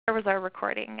was our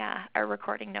recording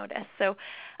notice. So,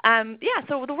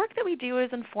 so the work that we do is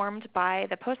informed by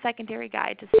the Post-Secondary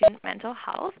Guide to Student Mental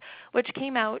Health, which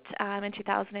came out in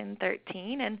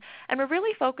 2013, and we're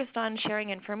really focused on sharing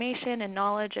information and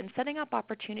knowledge and setting up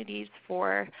opportunities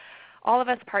for all of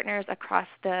us partners across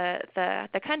the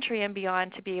country and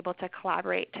beyond to be able to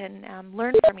collaborate and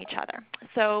learn from each other.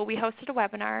 So we hosted a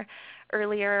webinar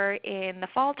earlier in the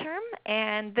fall term,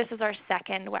 and this is our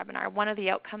second webinar. One of the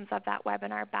outcomes of that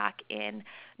webinar back in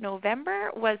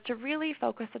November was to really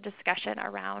focus a discussion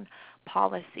around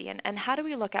policy and how do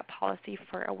we look at policy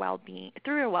for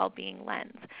through a well-being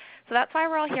lens. So that's why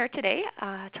we're all here today,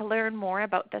 to learn more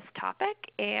about this topic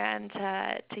and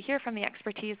to hear from the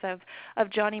expertise of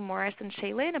Jonny Morris and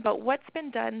Shaylin about what's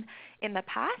been done in the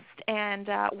past and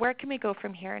where can we go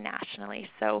from here nationally.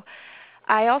 So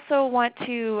I also want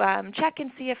to check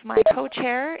and see if my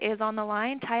co-chair is on the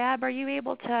line. Tayab, are you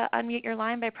able to unmute your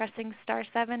line by pressing *7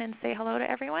 and say hello to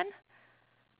everyone?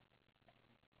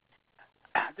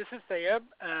 This is Tayab,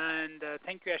 and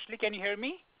thank you, Ashley. Can you hear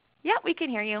me? Yeah, we can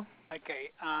hear you. Okay.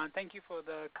 Thank you for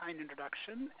the kind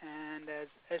introduction. And as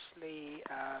Ashley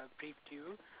briefed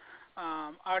you,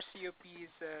 our COP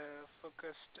is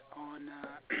focused on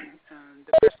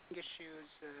the pressing issues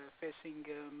facing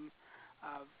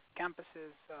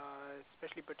campuses,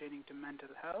 especially pertaining to mental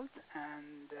health.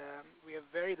 And we are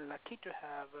very lucky to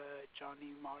have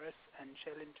Jonny Morris and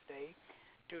Shaylin today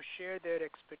to share their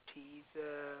expertise.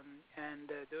 And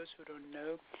those who don't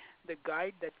know, the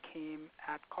guide that came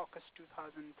at Caucus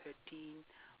 2013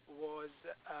 was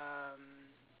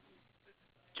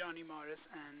Jonny Morris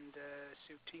and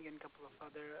Sue Ting and a couple of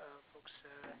other folks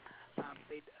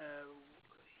played a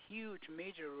huge,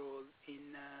 major role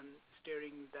in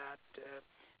steering that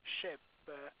ship.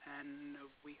 And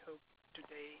we hope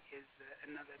today is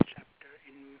another chapter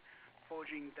in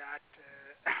forging that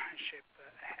ship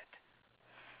ahead.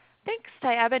 Thanks,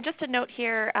 Tayab. And just a note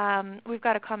here, we've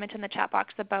got a comment in the chat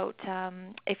box about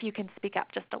if you can speak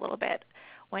up just a little bit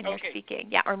when you're speaking.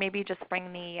 Yeah, or maybe just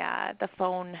bring the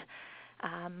phone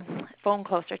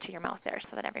closer to your mouth there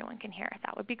so that everyone can hear.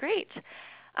 That would be great.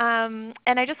 And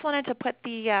I just wanted to put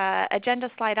the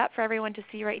agenda slide up for everyone to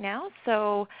see right now.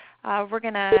 So we're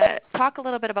going to talk a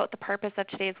little bit about the purpose of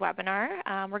today's webinar.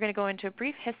 We're going to go into a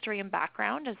brief history and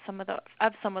background of some of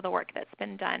the work that's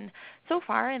been done so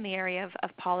far in the area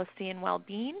of policy and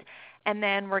well-being. And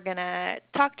then we're going to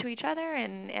talk to each other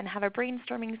and have a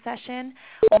brainstorming session.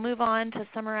 We'll move on to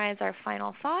summarize our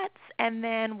final thoughts, and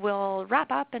then we'll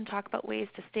wrap up and talk about ways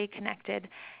to stay connected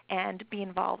and be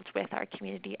involved with our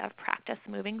community of practice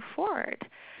moving forward.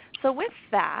 So with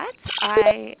that,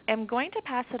 I am going to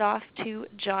pass it off to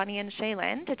Jonny and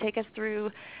Shaylin to take us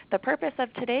through the purpose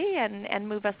of today and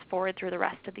move us forward through the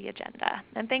rest of the agenda.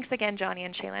 And thanks again, Jonny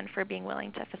and Shaylin, for being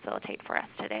willing to facilitate for us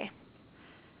today.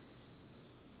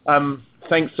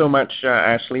 Thanks so much,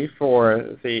 Ashley,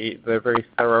 for the very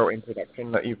thorough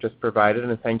introduction that you've just provided,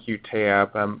 and thank you,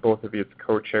 Tayab, both of you as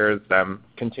co-chairs.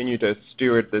 Continue to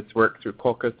steward this work through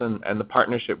Caucus and the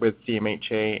partnership with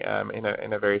CMHA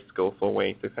in a very skillful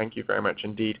way, so thank you very much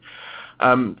indeed.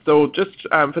 So just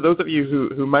for those of you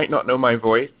who might not know my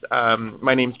voice,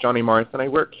 my name's Jonny Morris, and I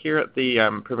work here at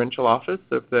the provincial office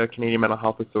of the Canadian Mental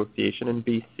Health Association in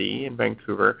BC, in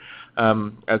Vancouver,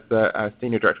 as the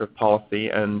Senior Director of Policy,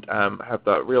 and have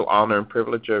the real honor and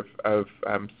privilege of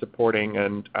supporting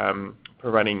and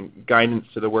providing guidance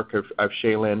to the work of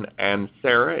Shaylin and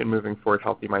Sarah in moving forward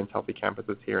Healthy Minds, Healthy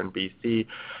Campuses here in BC.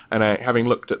 And having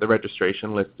looked at the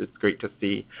registration list, it's great to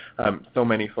see so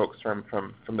many folks from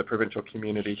the provincial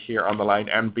community here on the line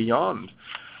and beyond.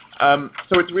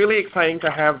 So it's really exciting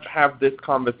to have this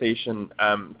conversation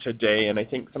today, and I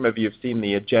think some of you have seen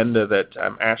the agenda that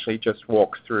Ashley just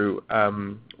walked through.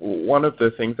 One of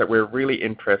the things that we're really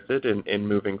interested in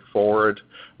moving forward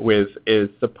with is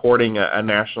supporting a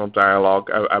national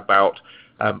dialogue about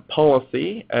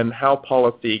policy and how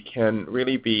policy can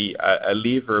really be a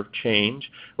lever of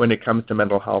change when it comes to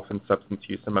mental health and substance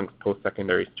use amongst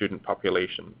post-secondary student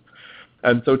populations.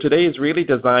 And so today is really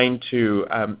designed to,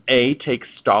 take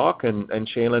stock, and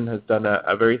Shaylin has done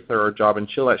a very thorough job, and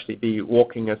she'll actually be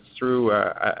walking us through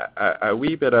a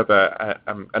wee bit of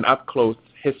an up-close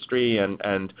history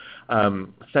and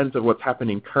sense of what's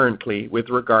happening currently with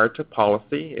regard to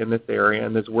policy in this area,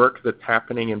 and there's work that's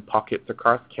happening in pockets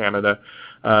across Canada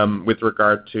with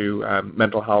regard to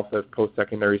mental health of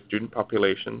post-secondary student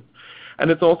populations. And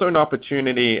it's also an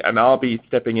opportunity, and I'll be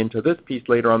stepping into this piece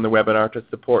later on the webinar to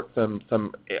support some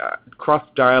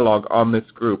cross-dialogue on this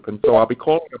group. And so I'll be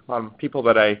calling upon people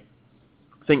that I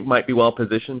think might be well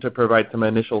positioned to provide some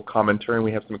initial commentary, and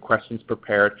we have some questions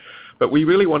prepared. But we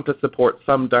really want to support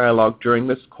some dialogue during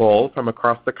this call from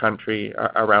across the country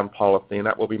around policy, and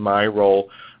that will be my role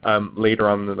later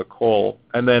on in the call.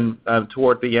 And then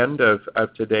toward the end of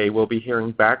today, we'll be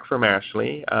hearing back from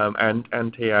Ashley and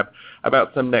Tayeb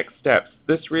about some next steps.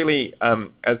 This really,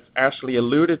 as Ashley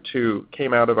alluded to,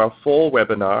 came out of our fall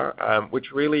webinar,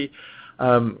 which really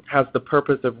has the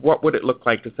purpose of what would it look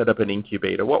like to set up an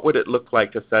incubator? What would it look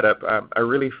like to set up a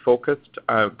really focused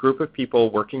group of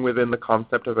people working within the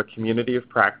concept of a community of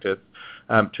practice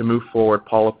to move forward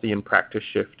policy and practice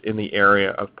shift in the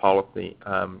area of policy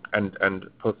and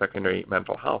post-secondary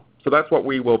mental health. So that's what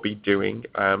we will be doing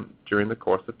during the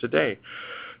course of today.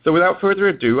 So without further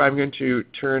ado, I'm going to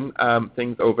turn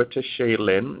things over to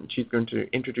Shaylin. She's going to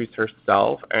introduce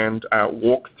herself and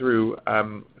walk through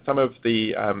some of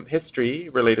the history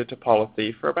related to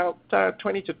policy for about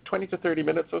 20 to 30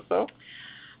 minutes or so.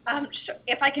 Sure.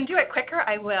 If I can do it quicker,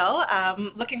 I will.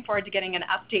 Looking forward to getting an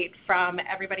update from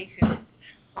everybody who's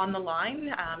on the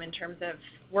line in terms of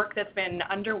work that's been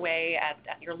underway at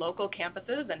your local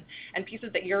campuses and pieces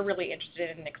that you're really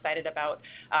interested in and excited about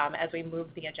as we move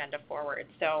the agenda forward.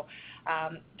 So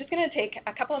just going to take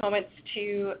a couple of moments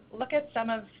to look at some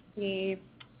of the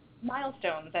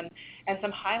milestones and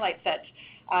some highlights that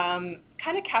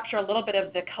kind of capture a little bit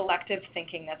of the collective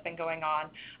thinking that's been going on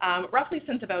roughly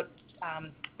since about,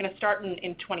 I'm going to start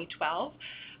in 2012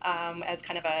 as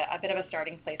kind of a bit of a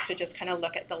starting place to just kind of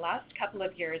look at the last couple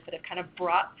of years that have kind of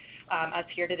brought us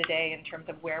here to today in terms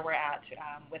of where we're at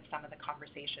with some of the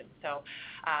conversations. So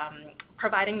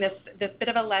providing this bit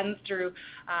of a lens through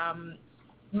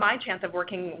my chance of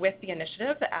working with the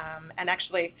initiative, and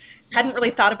actually hadn't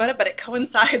really thought about it, but it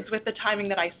coincides with the timing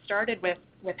that I started with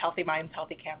Healthy Minds,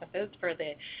 Healthy Campuses for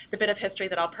the bit of history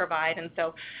that I'll provide. And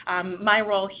so my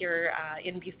role here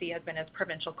in BC has been as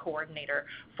provincial coordinator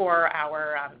for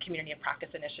our community of practice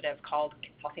initiative called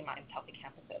Healthy Minds, Healthy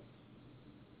Campuses.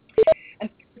 And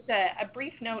just a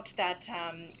brief note that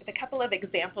the couple of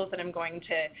examples that I'm going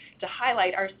to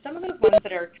highlight are some of those ones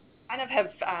that are kind of have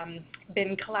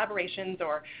been collaborations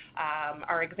or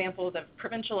are examples of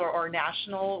provincial or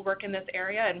national work in this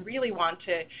area, and really want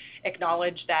to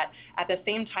acknowledge that at the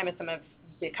same time as some of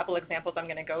the couple examples I'm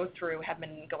going to go through have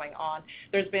been going on,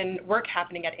 there's been work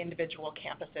happening at individual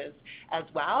campuses as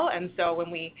well. And so when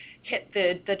we hit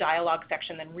the dialogue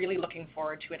section, then really looking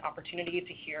forward to an opportunity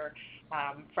to hear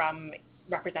from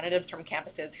representatives from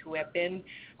campuses who have been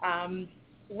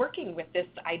working with this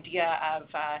idea of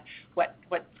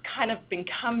what's kind of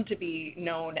come to be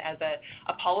known as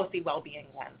a policy well-being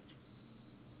lens.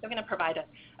 So I'm going to provide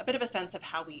a bit of a sense of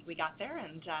how we got there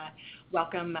and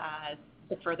welcome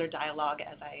the further dialogue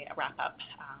as I wrap up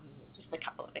just a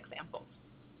couple of examples.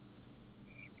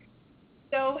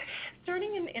 So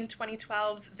starting in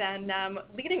 2012, then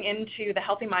leading into the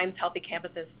Healthy Minds, Healthy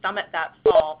Campuses Summit that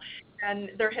fall,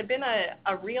 and there had been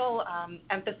a real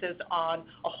emphasis on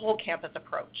a whole campus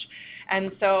approach.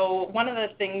 And so one of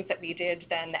the things that we did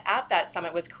then at that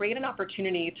summit was create an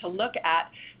opportunity to look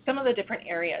at some of the different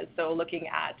areas. So looking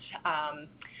at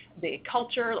the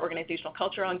culture, organizational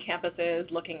culture on campuses,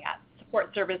 looking at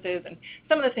support services, and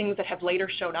some of the things that have later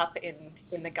shown up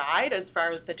in the guide as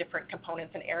far as the different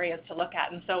components and areas to look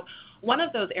at. And so one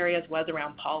of those areas was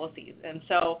around policies. And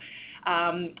so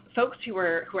folks who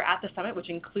were at the summit, which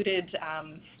included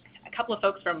a couple of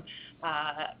folks from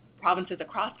provinces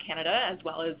across Canada, as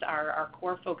well as our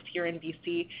core folks here in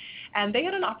BC, and they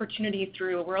had an opportunity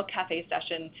through a World Cafe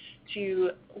session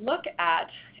to look at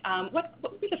what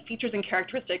would be the features and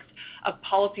characteristics of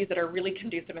policies that are really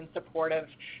conducive and supportive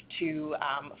to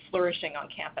flourishing on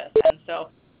campus. And so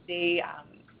they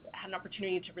had an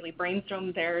opportunity to really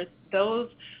brainstorm those,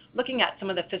 looking at some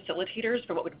of the facilitators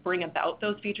for what would bring about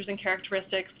those features and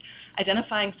characteristics,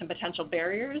 identifying some potential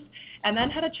barriers, and then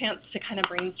had a chance to kind of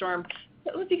brainstorm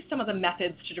what would be some of the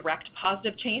methods to direct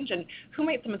positive change, and who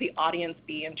might some of the audience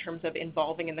be in terms of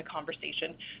involving in the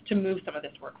conversation to move some of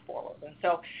this work forward. And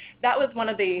so that was one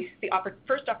of the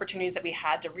first opportunities that we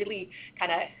had to really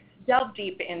kind of delve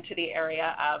deep into the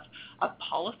area of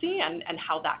policy and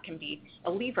how that can be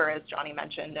a lever, as Jonny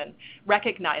mentioned, and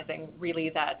recognizing really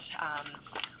that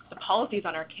the policies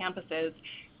on our campuses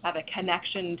have a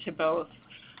connection to both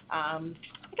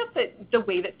I guess the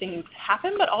way that things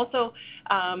happen, but also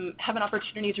have an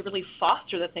opportunity to really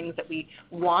foster the things that we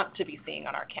want to be seeing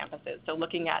on our campuses. So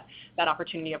looking at that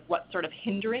opportunity of what's sort of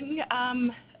hindering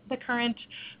the current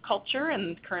culture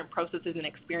and current processes and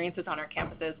experiences on our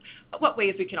campuses, but what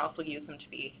ways we can also use them to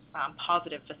be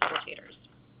positive facilitators.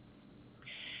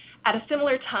 At a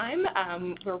similar time,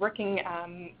 we're working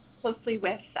closely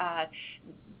with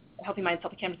Healthy Minds,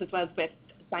 Healthy Campuses was with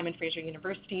Simon Fraser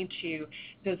University to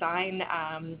design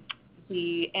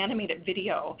the animated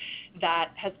video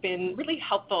that has been really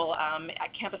helpful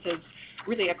at campuses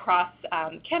really across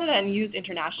Canada and used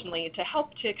internationally to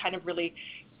help to kind of really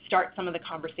start some of the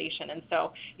conversation. And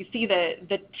so you see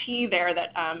the T there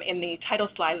that in the title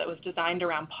slide that was designed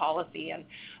around policy, and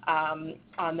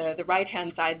on the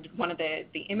right-hand side, one of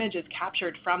the images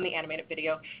captured from the animated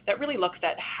video that really looks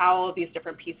at how these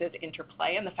different pieces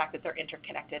interplay and the fact that they're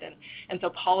interconnected. And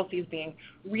so policies being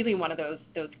really one of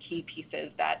those key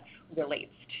pieces that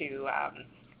relates to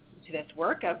this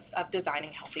work of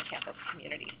designing healthy campus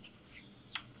communities.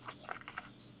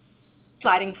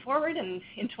 Sliding forward in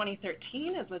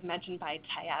 2013, as was mentioned by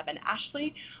Tayab and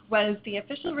Ashley, was the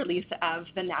official release of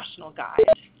the National Guide.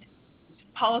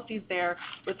 Policies there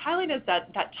was highlighted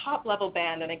that top level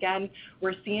band, and again,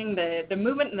 we're seeing the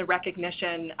movement and the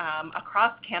recognition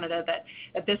across Canada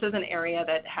that this is an area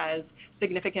that has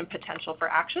significant potential for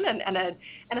action and a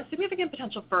significant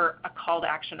potential for a call to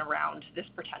action around this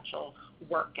potential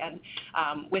work. And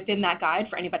within that guide,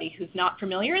 for anybody who's not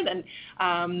familiar, then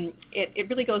it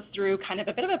really goes through kind of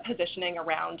a bit of a positioning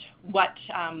around what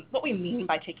we mean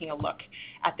by taking a look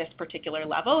at this particular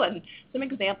level, and some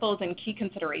examples and key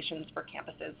considerations for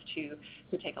campuses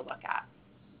to take a look at.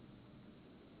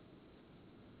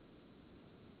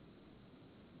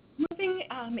 Moving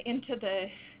into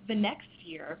the next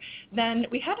year, then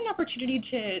we had an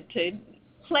opportunity to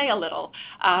play a little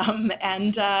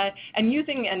and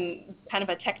using kind of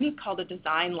a technique called a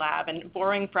design lab and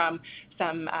borrowing from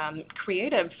some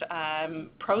creative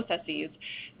processes.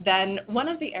 Then one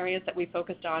of the areas that we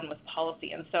focused on was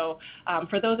policy. And so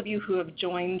for those of you who have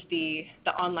joined the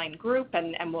online group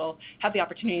and will have the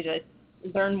opportunity to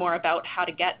learn more about how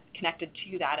to get connected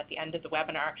to that at the end of the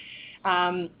webinar,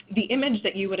 the image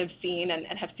that you would have seen and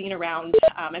have seen around,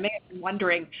 I may have been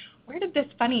wondering, where did this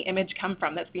funny image come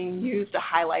from that's being used to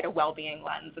highlight a well-being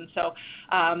lens? And so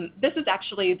this is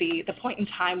actually the point in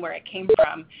time where it came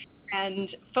from. And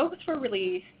folks were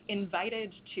really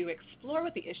invited to explore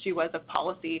what the issue was of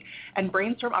policy and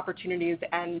brainstorm opportunities,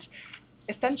 and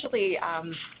essentially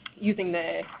using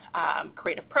the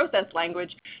creative process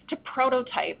language to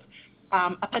prototype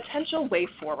a potential way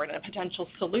forward and a potential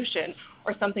solution,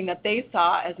 or something that they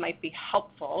saw as might be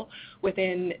helpful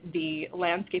within the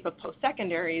landscape of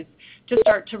post-secondaries to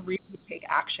start to really take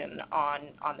action on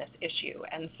this issue.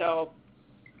 And so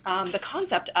the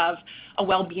concept of a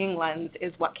well-being lens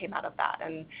is what came out of that.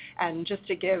 And just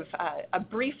to give a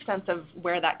brief sense of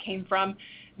where that came from,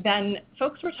 then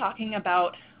folks were talking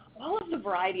about all of the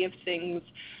variety of things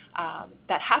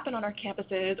that happen on our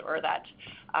campuses or that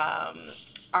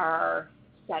are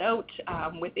set out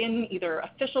within either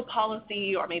official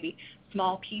policy or maybe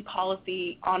small p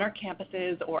policy on our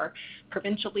campuses or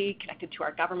provincially connected to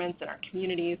our governments and our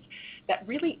communities that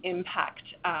really impact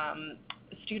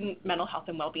student mental health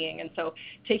and well-being. And so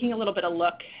taking a little bit of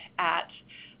look at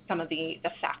some of the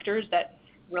factors that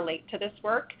relate to this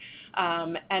work,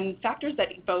 and factors that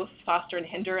both foster and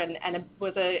hinder, and it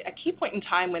was a key point in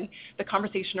time when the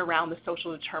conversation around the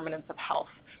social determinants of health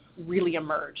really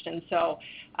emerged. And so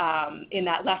in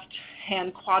that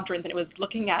left-hand quadrant, it was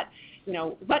looking at,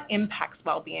 what impacts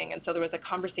well-being. And so there was a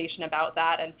conversation about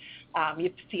that, and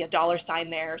you see a dollar sign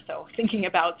there. So thinking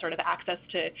about sort of access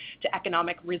to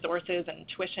economic resources and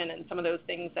tuition and some of those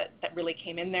things that really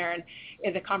came in there.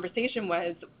 And the conversation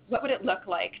was, what would it look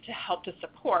like to help to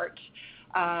support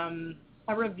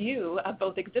a review of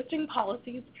both existing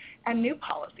policies and new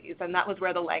policies? And that was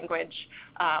where the language,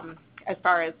 as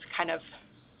far as kind of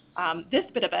this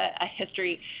bit of a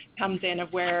history comes in,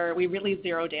 of where we really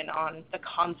zeroed in on the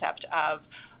concept of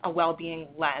a well-being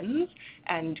lens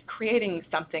and creating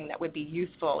something that would be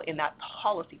useful in that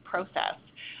policy process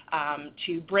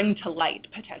to bring to light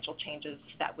potential changes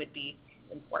that would be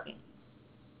important.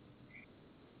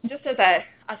 Just as a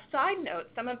side note,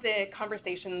 some of the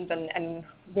conversations and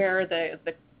where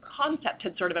the concept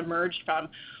had sort of emerged from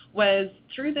was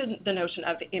through the notion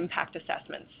of impact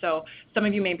assessments. So some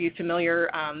of you may be familiar,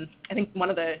 I think one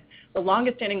of the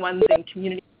longest standing ones in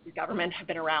community government have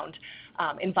been around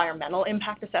environmental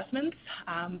impact assessments.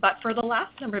 But for the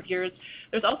last number of years,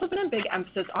 there's also been a big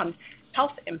emphasis on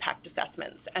health impact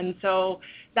assessments. And so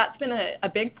that's been a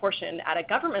big portion at a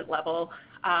government level.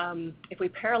 If we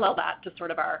parallel that to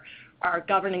sort of our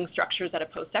governing structures at a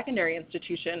post-secondary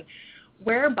institution,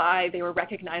 whereby they were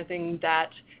recognizing that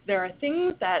there are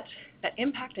things that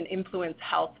impact and influence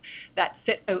health that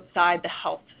sit outside the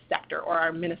health sector or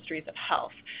our ministries of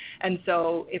health. And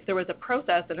so if there was a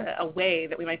process and a way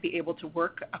that we might be able to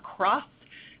work across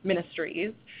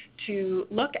ministries to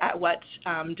look at what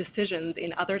decisions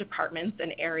in other departments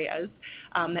and areas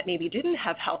that maybe didn't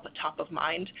have health at top of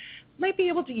mind might be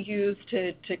able to use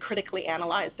to critically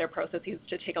analyze their processes,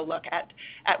 to take a look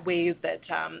at ways that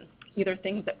either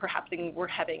things that perhaps were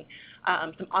having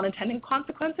some unintended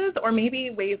consequences, or maybe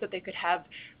ways that they could have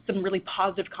some really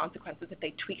positive consequences if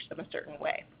they tweaked them a certain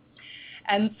way.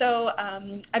 And so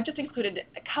I've just included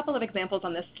a couple of examples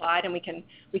on this slide, and we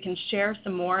can share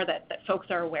some more that folks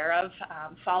are aware of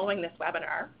following this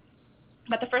webinar.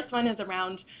 But the first one is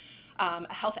around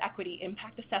a health equity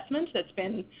impact assessment that's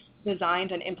been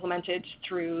designed and implemented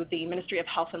through the Ministry of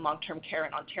Health and Long-Term Care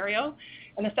in Ontario.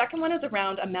 And the second one is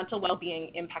around a mental well-being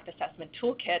impact assessment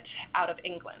toolkit out of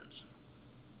England.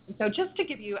 So just to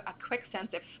give you a quick sense,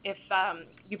 if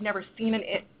you've never seen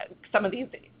some of these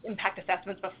impact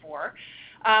assessments before,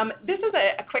 this is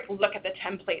a quick look at the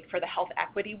template for the health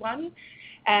equity one.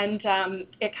 And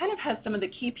it kind of has some of the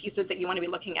key pieces that you want to be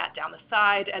looking at down the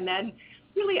side, and then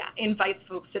really invites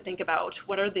folks to think about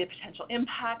what are the potential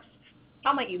impacts,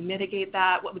 how might you mitigate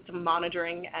that, what would some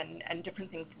monitoring and different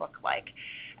things look like.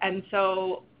 And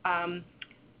so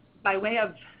by way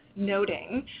of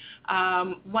noting,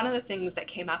 one of the things that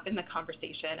came up in the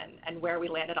conversation and where we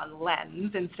landed on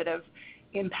lens instead of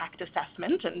impact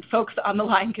assessment, and folks on the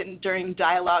line can, during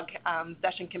dialogue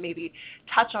session, can maybe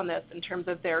touch on this in terms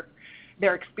of their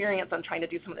experience on trying to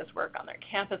do some of this work on their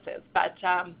campuses. But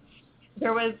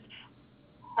there was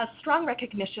a strong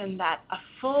recognition that a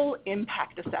full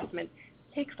impact assessment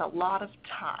takes a lot of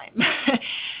time.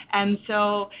 And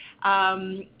so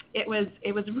it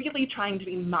was really trying to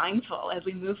be mindful as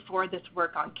we move forward this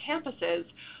work on campuses,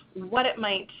 what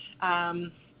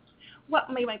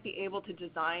we might be able to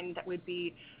design that would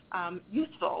be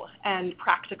useful and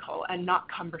practical and not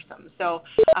cumbersome. So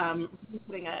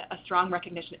putting a strong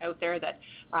recognition out there that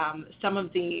some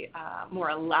of the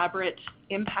more elaborate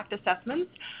impact assessments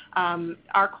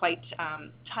are quite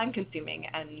time-consuming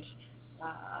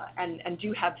and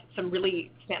do have some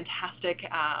really fantastic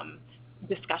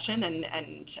discussion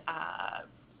and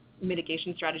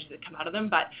mitigation strategies that come out of them,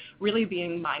 but really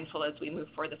being mindful as we move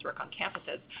forward this work on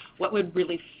campuses, what would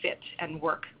really fit and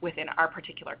work within our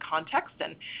particular context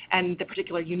and the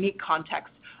particular unique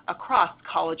context across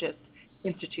colleges,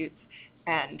 institutes,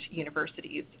 and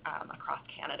universities across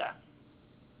Canada.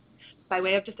 By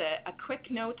way of just a quick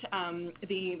note,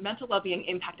 the Mental Wellbeing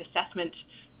Impact Assessment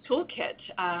Toolkit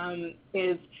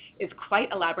is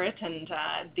quite elaborate, and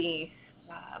the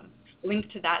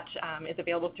link to that is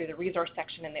available through the resource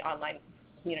section in the online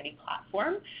community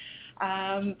platform.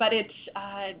 But it's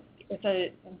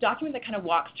a document that kind of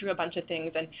walks through a bunch of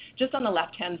things, and just on the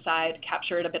left-hand side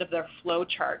captured a bit of their flow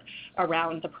chart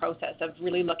around the process of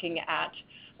really looking at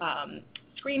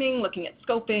screening, looking at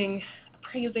scoping,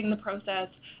 appraising the process,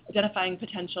 identifying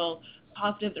potential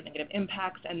positive or negative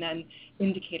impacts, and then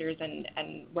indicators and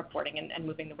reporting and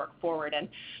moving the work forward.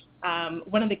 And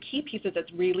one of the key pieces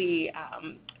that's really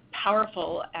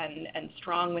powerful and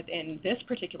strong within this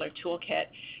particular toolkit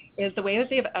is the way that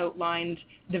they've outlined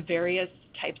the various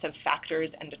types of factors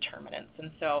and determinants.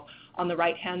 And so on the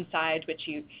right-hand side, which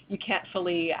you can't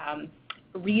fully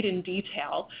read in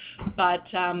detail, but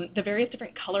the various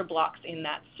different color blocks in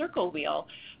that circle wheel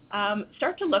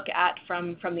start to look at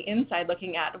from the inside,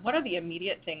 looking at what are the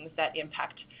immediate things that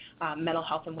impact mental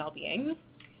health and well-being,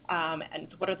 and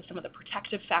what are some of the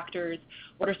protective factors,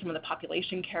 what are some of the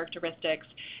population characteristics,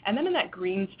 and then in that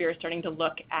green sphere starting to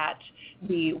look at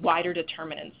the wider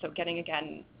determinants, so getting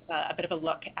again a bit of a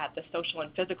look at the social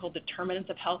and physical determinants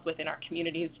of health within our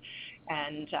communities,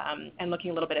 and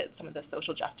looking a little bit at some of the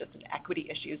social justice and equity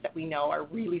issues that we know are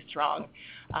really strong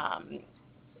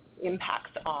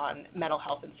impacts on mental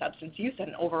health and substance use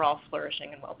and overall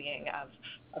flourishing and well-being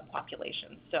of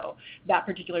populations. So that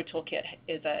particular toolkit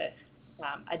is a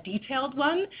detailed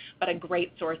one, but a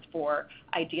great source for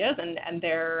ideas, and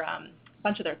their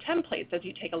bunch of their templates, as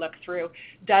you take a look through,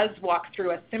 does walk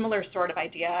through a similar sort of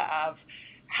idea of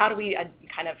how do we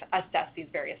kind of assess these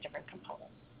various different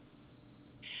components.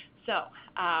 So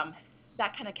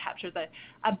that kind of captures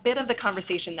a bit of the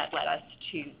conversation that led us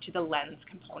to the lens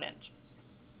component.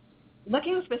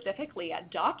 Looking specifically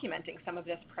at documenting some of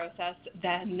this process,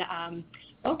 then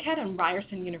OCAD and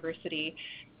Ryerson University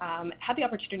had the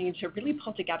opportunity to really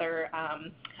pull together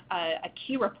a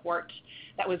key report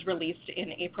that was released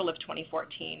in April of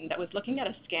 2014 that was looking at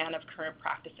a scan of current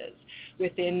practices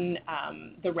within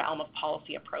the realm of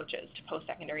policy approaches to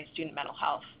post-secondary student mental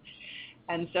health.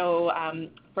 And so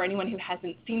for anyone who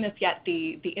hasn't seen this yet,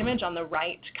 the image on the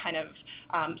right kind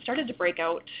of started to break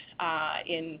out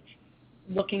in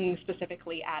looking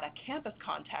specifically at a campus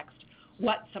context,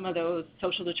 what some of those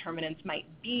social determinants might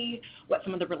be, what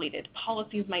some of the related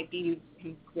policies might be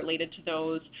related to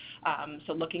those.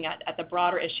 So looking at the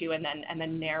broader issue and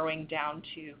then narrowing down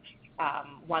to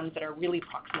ones that are really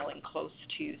proximal and close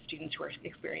to students who are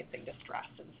experiencing distress.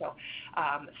 And so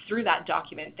through that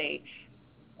document, they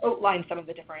outlined some of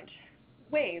the different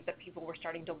ways that people were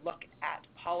starting to look at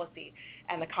policy,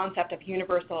 and the concept of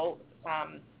universal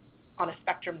on a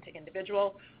spectrum to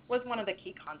individual was one of the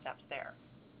key concepts there.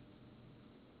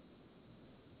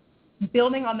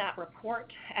 Building on that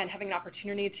report and having an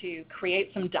opportunity to create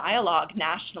some dialogue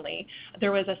nationally,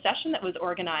 there was a session that was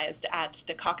organized at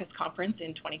the caucus conference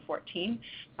in 2014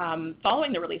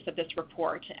 following the release of this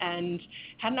report, and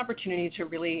had an opportunity to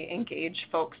really engage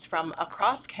folks from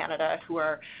across Canada who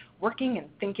are working and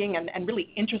thinking and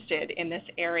really interested in this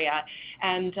area.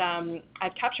 And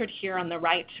I've captured here on the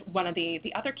right one of the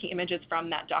other key images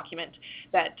from that document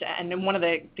and then one of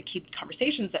the key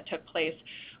conversations that took place,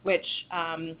 which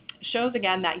shows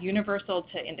again that universal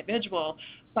to individual,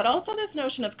 but also this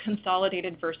notion of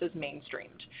consolidated versus mainstreamed.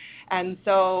 And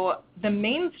so the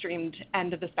mainstreamed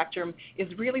end of the spectrum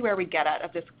is really where we get at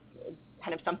of this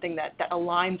kind of something that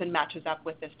aligns and matches up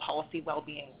with this policy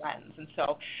well-being lens. And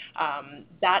so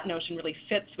that notion really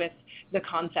fits with the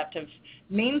concept of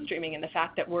mainstreaming and the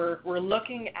fact that we're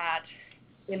looking at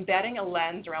embedding a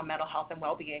lens around mental health and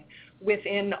well-being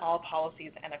within all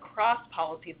policies and across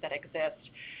policies that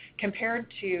exist,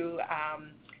 compared to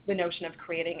the notion of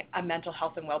creating a mental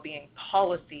health and well-being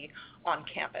policy on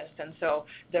campus. And so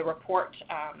the report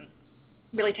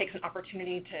really takes an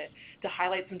opportunity to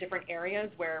highlight some different areas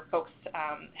where folks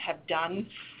have done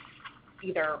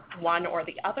either one or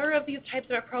the other of these types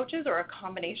of approaches, or a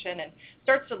combination, and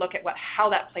starts to look at how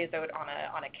that plays out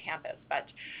on a campus. But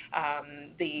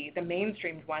the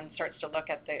mainstreamed one starts to look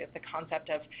at the concept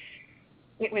of,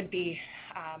 it would be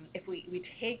if we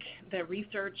take the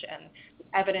research and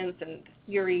evidence and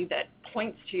theory that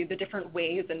points to the different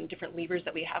ways and different levers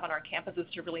that we have on our campuses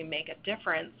to really make a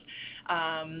difference,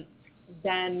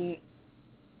 then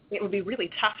it would be really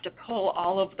tough to pull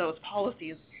all of those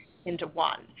policies into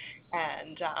one,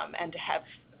 and to have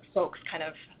folks kind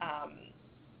of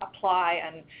apply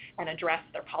and address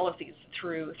their policies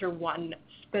through one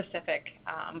specific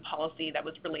policy that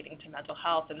was relating to mental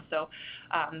health. And so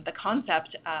the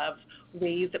concept of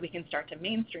ways that we can start to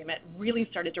mainstream it really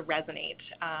started to resonate.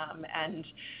 And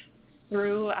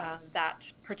through that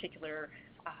particular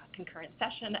concurrent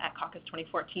session at Caucus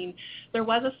 2014, there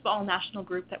was a small national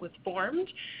group that was formed,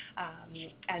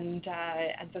 and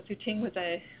so Su-Ting was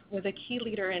a key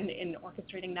leader in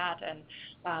orchestrating that,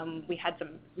 and we had some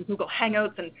Google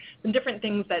Hangouts and some different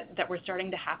things that were starting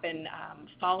to happen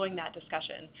following that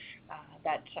discussion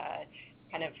that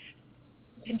kind of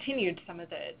continued some of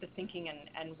the thinking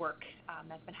and work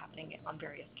that's been happening on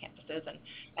various campuses,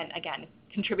 and again,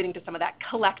 contributing to some of that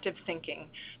collective thinking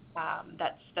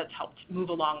that's helped move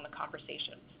along the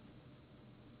conversation.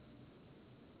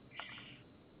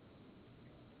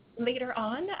 Later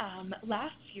on,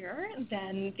 last year,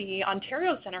 then the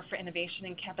Ontario Centre for Innovation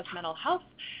in Campus Mental Health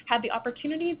had the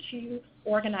opportunity to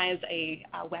organize a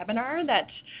webinar that,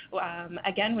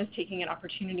 again, was taking an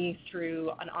opportunity through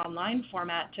an online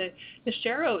format to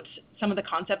share out some of the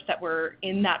concepts that were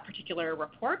in that particular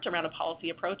report around policy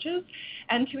approaches,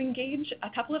 and to engage a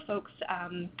couple of folks,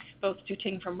 both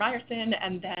Su-Ting from Ryerson,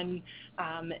 and then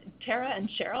Tara and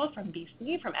Cheryl from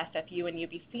BC, from SFU and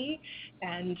UBC,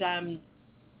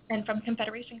 and from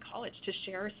Confederation College, to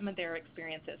share some of their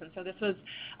experiences. And so this was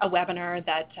a webinar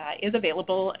that is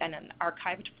available in an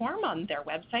archived form on their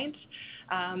website,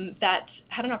 that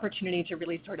had an opportunity to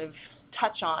really sort of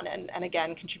touch on and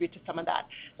again, contribute to some of that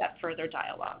further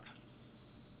dialogue.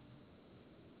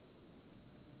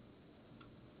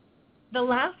 The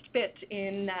last bit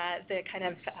in the kind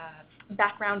of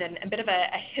background and a bit of a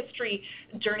history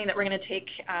journey that we're going to take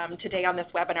today on this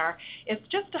webinar is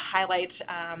just to highlight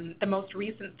the most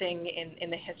recent thing in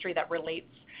the history that relates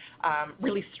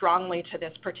really strongly to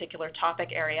this particular topic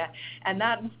area, and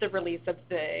that's the release of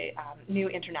the new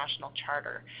international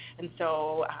charter. And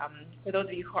so for those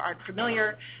of you who aren't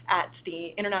familiar, at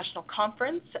the International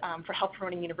Conference for Health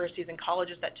Promoting Universities and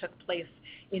Colleges that took place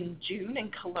in June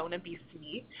in Kelowna,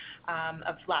 BC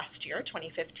of last year,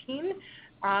 2015,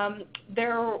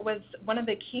 there was one of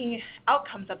the key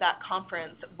outcomes of that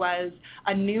conference was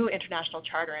a new international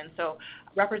charter. And so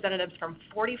representatives from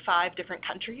 45 different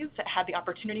countries had the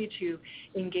opportunity to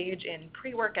engage in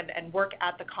pre-work and work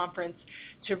at the conference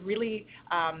to really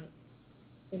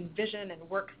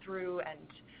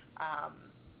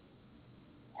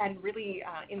and really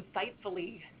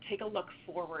insightfully take a look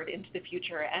forward into the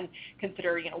future and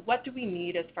consider, what do we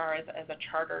need as far as a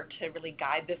charter to really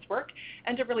guide this work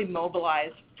and to really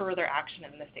mobilize further action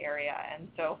in this area. And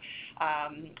so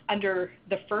under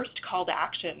the first call to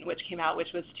action, which came out,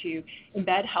 which was to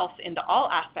embed health into all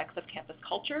aspects of campus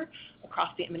culture across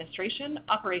the administration,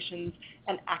 operations,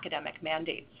 and academic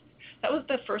mandates. That was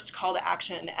the first call to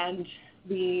action, and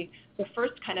the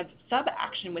first kind of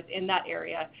sub-action within that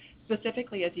area,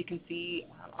 specifically as you can see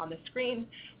on the screen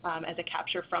as a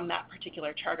capture from that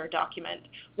particular charter document,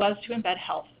 was to embed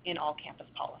health in all campus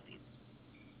policies.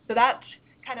 So that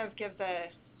kind of gives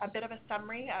a bit of a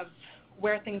summary of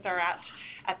where things are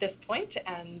at this point,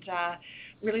 and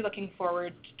really looking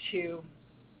forward to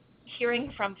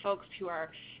hearing from folks who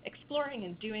are exploring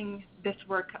and doing this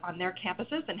work on their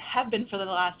campuses and have been for the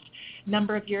last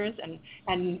number of years,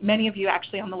 and many of you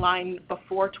actually on the line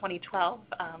before 2012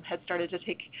 had started to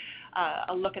take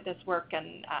a look at this work,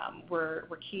 and were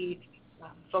key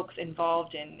folks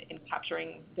involved in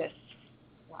capturing this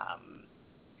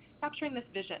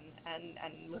vision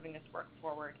and moving this work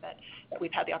forward that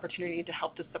we've had the opportunity to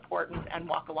help to support and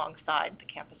walk alongside the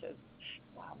campuses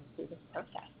through this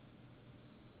process.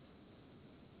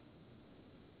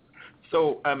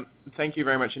 So thank you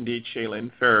very much indeed,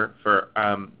 Shaylin, for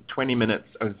 20 minutes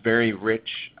of very rich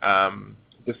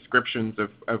descriptions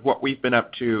of what we've been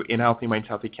up to in Healthy Minds,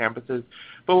 Healthy Campuses,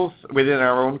 both within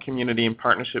our own community in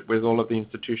partnership with all of the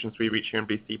institutions we reach here in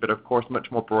BC, but of course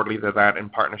much more broadly than that in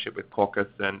partnership with Caucus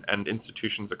and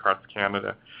institutions across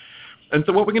Canada. And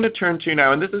so what we're going to turn to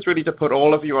now, and this is really to put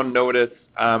all of you on notice,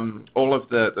 all of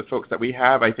the folks that we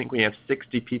have, I think we have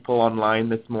 60 people online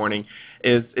this morning,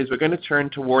 is we're going to turn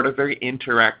toward a very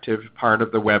interactive part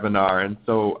of the webinar. And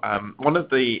so one of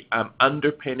the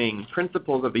underpinning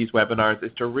principles of these webinars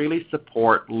is to really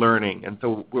support learning. And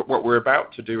so what we're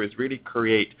about to do is really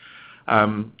create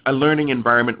a learning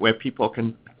environment where people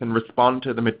can respond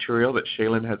to the material that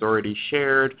Shaylin has already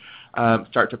shared,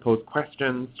 start to pose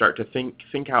questions, start to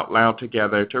think out loud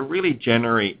together to really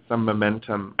generate some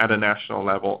momentum at a national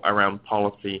level around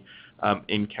policy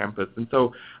in campus. And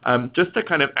so just to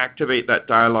kind of activate that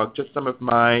dialogue, just some of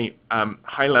my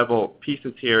high-level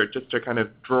pieces here, just to kind of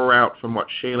draw out from what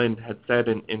Shaylin had said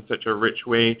in such a rich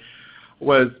way,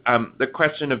 was the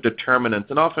question of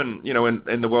determinants. And often,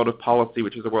 in the world of policy,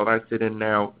 which is the world I sit in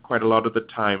now quite a lot of the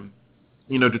time,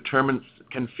 determinants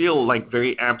can feel like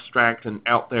very abstract and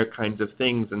out there kinds of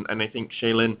things. And I think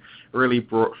Shaylin really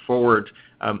brought forward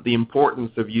the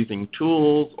importance of using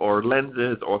tools or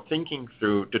lenses or thinking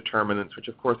through determinants, which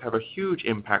of course have a huge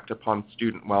impact upon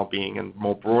student well-being and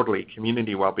more broadly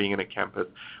community well-being in a campus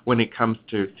when it comes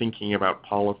to thinking about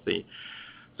policy.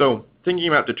 So thinking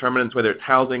about determinants, whether it's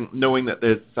housing, knowing that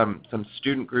there's some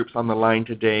student groups on the line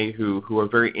today who are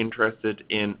very interested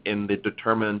in the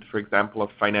determinant, for example, of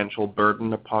financial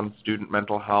burden upon student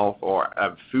mental health or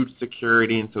food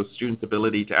security, and so students'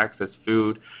 ability to access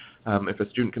food. If a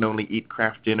student can only eat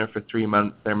Kraft dinner for 3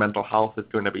 months, their mental health is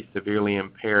going to be severely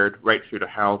impaired, right through to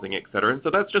housing, et cetera. And so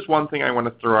that's just one thing I want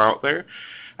to throw out there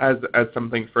as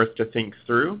something for us to think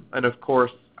through. And of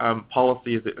course,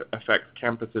 policy as it affects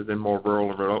campuses in more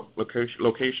rural and remote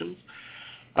locations.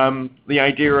 The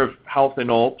idea of health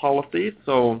in all policies.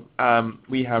 So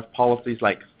we have policies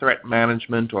like threat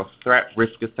management or threat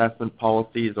risk assessment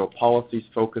policies, or policies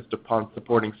focused upon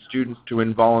supporting students to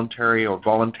involuntary or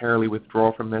voluntarily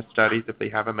withdraw from their studies if they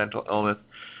have a mental illness.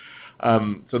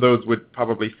 So those would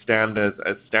probably stand as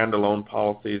standalone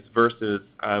policies versus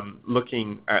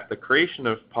looking at the creation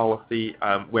of policy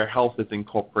where health is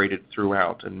incorporated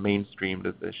throughout and mainstreamed,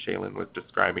 as Shaylin was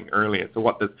describing earlier. So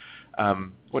what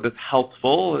does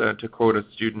healthful, to quote a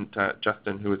student,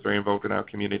 Justin, who is very involved in our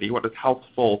community, what does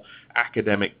healthful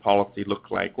academic policy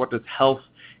look like? What does health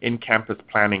in campus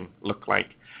planning look like?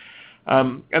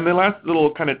 And the last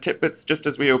little kind of tidbits, just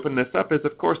as we open this up, is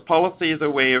of course policy is a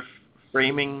way of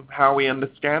framing how we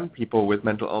understand people with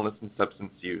mental illness and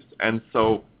substance use. And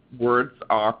so words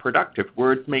are productive.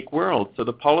 Words make worlds. So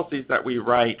the policies that we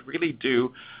write really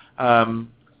do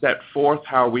set forth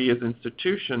how we as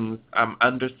institutions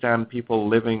understand people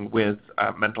living with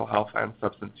mental health and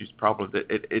substance use problems.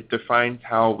 It defines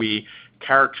how we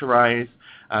characterize,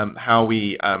 how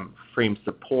we frame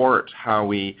support, how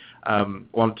we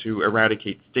want to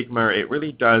eradicate stigma. It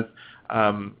really does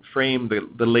frame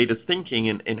the latest thinking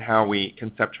in how we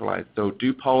conceptualize. So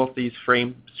do policies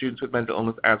frame students with mental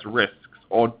illness as risks,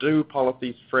 or do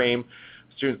policies frame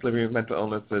students living with mental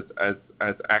illness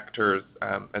as actors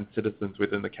and citizens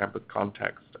within the campus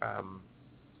context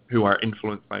who are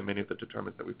influenced by many of the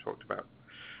determinants that we've talked about?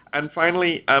 And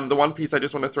finally, the one piece I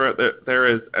just want to throw out there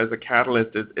is, as a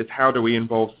catalyst is how do we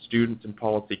involve students in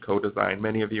policy co-design?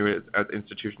 Many of you as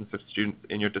institutions have students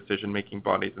in your decision-making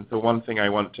bodies. And so one thing I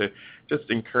want to just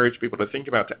encourage people to think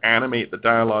about to animate the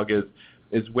dialogue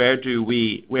is where do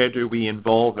we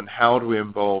involve and how do we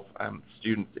involve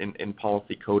students in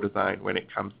policy co-design when it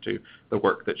comes to the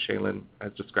work that Shaylin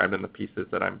has described in the pieces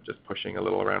that I'm just pushing a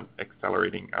little around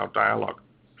accelerating our dialogue.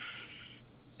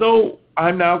 So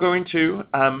I'm now going to,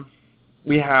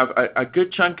 we have a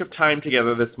good chunk of time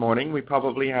together this morning. We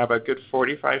probably have a good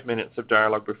 45 minutes of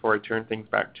dialogue before I turn things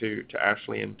back to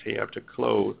Ashley and Tia to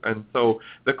close. And so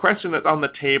the question that's on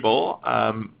the table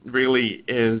really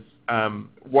is,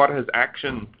 what has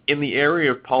action in the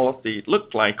area of policy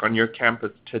looked like on your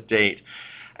campus to date?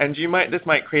 And this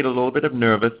might create a little bit of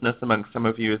nervousness among some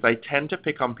of you, as I tend to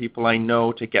pick on people I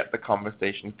know to get the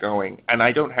conversation going. And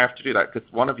I don't have to do that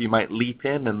because one of you might leap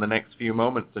in the next few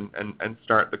moments and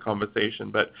start the conversation.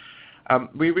 But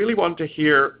we really want to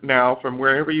hear now from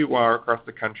wherever you are across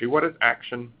the country, what does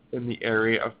action in the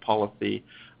area of policy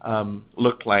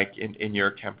look like in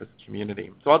your campus community?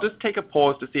 So I'll just take a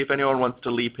pause to see if anyone wants to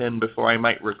leap in before I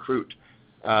might recruit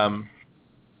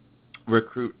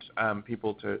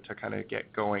people to kind of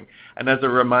get going. And as a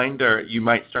reminder, you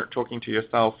might start talking to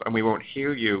yourself and we won't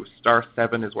hear you.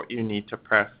 *7 is what you need to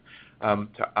press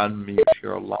to unmute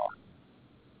your line.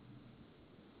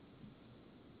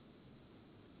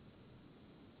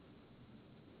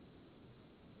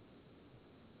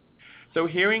 So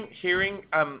hearing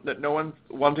that no one's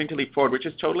wanting to leap forward, which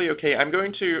is totally okay, I'm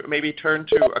going to maybe turn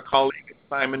to a colleague at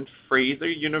Simon Fraser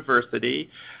University,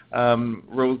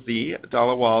 Rosie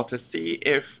Dalawal, to see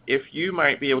if you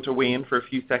might be able to weigh in for a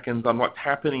few seconds on what's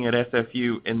happening at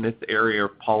SFU in this area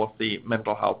of policy,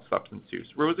 mental health, substance use.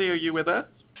 Rosie, are you with us?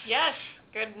 Yes.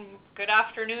 Good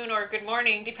afternoon or good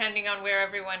morning, depending on where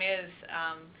everyone is.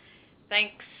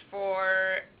 Thanks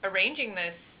for arranging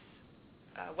this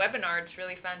webinar. It's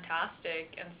really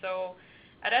fantastic. And so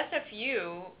at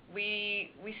SFU,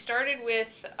 we started with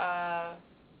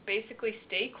basically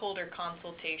stakeholder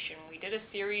consultation. We did a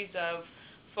series of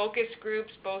focus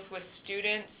groups, both with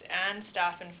students and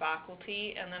staff and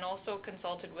faculty, and then also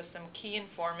consulted with some key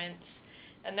informants.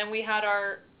 And then we had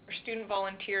our student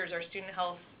volunteers, our Student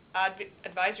Health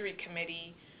Advisory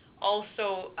Committee,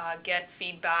 also get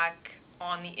feedback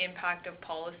on the impact of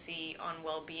policy on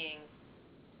well-being.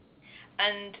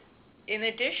 And in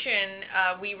addition,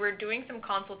 we were doing some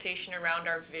consultation around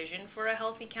our vision for a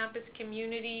healthy campus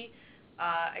community.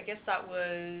 I guess that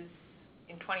was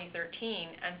in 2013.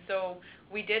 And so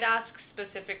we did ask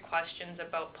specific questions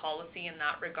about policy in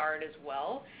that regard as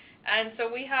well. And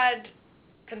so we had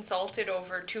consulted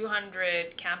over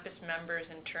 200 campus members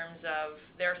in terms of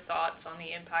their thoughts on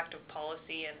the impact of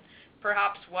policy and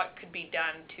perhaps what could be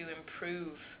done to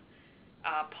improve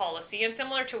policy. And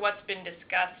similar to what's been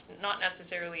discussed, not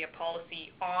necessarily a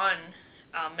policy on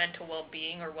mental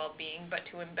well-being or well-being, but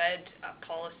to embed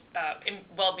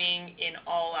well-being in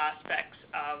all aspects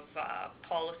of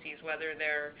policies, whether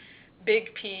they're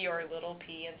big P or little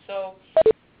p. And so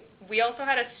we also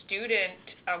had a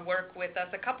student work with us,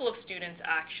 a couple of students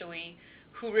actually,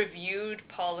 who reviewed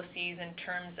policies in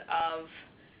terms of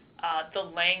the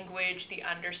language, the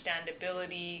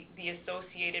understandability, the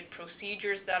associated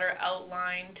procedures that are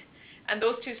outlined. And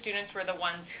those two students were the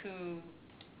ones who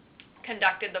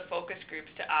conducted the focus groups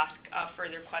to ask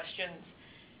further questions.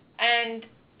 And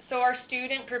so our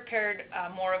student prepared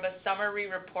more of a summary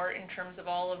report in terms of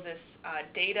all of this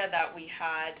data that we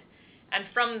had. And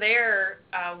from there,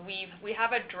 we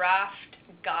have a draft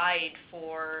guide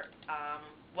for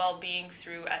well-being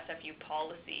through SFU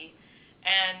policy.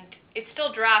 And it's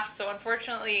still draft, so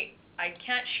unfortunately I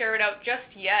can't share it out just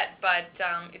yet, but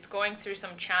it's going through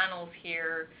some channels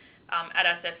here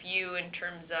at SFU in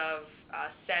terms of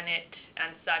Senate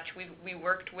and such. We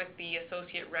worked with the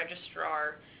Associate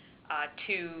Registrar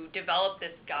to develop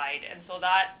this guide, and so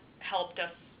that helped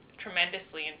us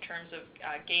tremendously in terms of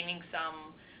gaining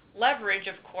some leverage,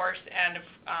 of course, and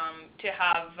to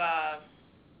have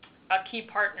a key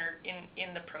partner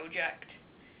in the project.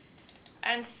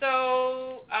 And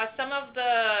so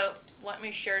let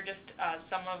me share just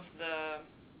some of the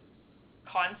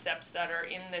concepts that are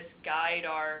in this guide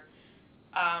are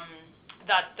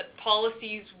that the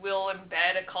policies will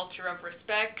embed a culture of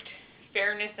respect,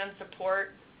 fairness, and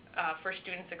support for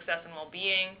student success and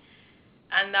well-being,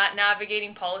 and that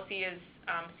navigating policy is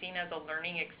seen as a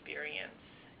learning experience,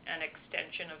 an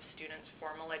extension of students'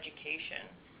 formal education.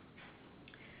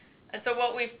 And so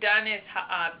what we've done is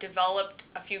developed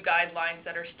a few guidelines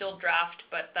that are still draft,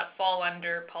 but that fall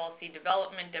under policy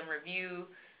development and review,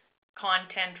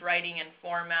 content, writing, and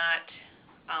format,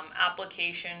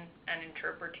 application and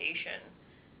interpretation.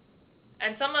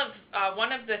 And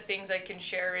one of the things I can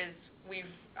share is we've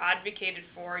advocated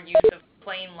for use of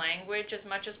plain language as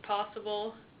much as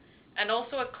possible, and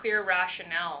also a clear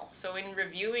rationale. So in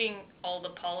reviewing all the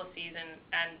policies,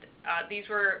 and these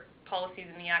were policies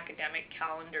in the academic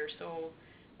calendar, so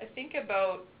I think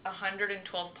about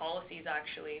 112 policies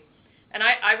actually. And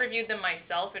I reviewed them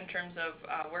myself in terms of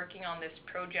working on this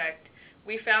project.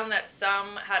 We found that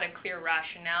some had a clear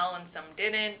rationale and some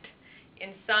didn't.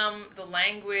 In some, the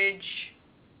language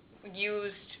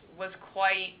used was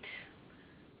quite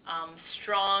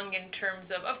strong in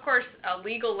terms of course,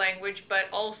 legal language, but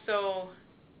also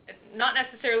not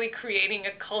necessarily creating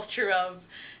a culture of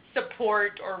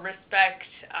support or respect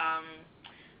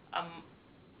at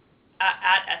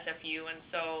SFU. And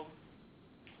so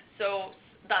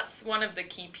that's one of the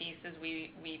key pieces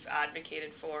we've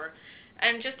advocated for.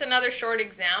 And just another short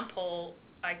example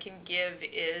I can give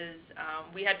is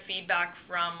we had feedback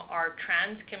from our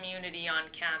trans community on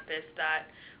campus that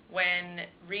when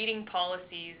reading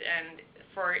policies and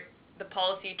for the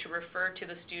policy to refer to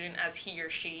the student as he or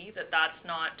she, that's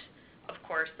not, of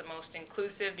course, the most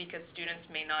inclusive because students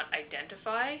may not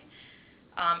identify.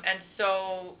 And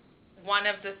so one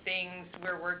of the things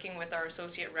we're working with our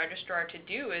associate registrar to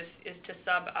do is to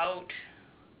sub out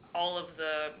all of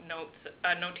the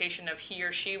notation of he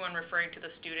or she when referring to the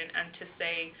student, and to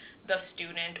say the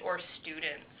student or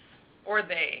students or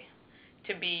they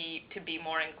to be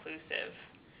more inclusive.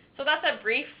 So that's a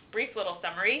brief little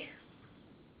summary.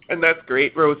 And that's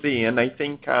great, Rosie. And I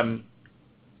think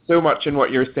so much in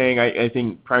what you're saying, I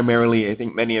think primarily, I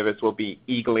think many of us will be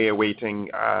eagerly awaiting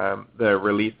the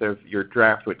release of your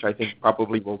draft, which I think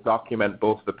probably will document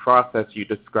both the process you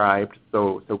described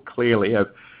so clearly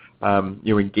of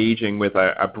you engaging with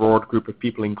a broad group of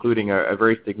people, including a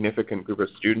very significant group of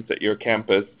students at your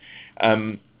campus,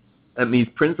 and these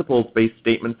principles-based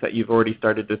statements that you've already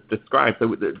started to describe.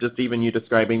 So just even you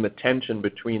describing the tension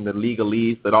between the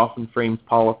legalese that often frames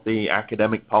policy,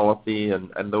 academic policy,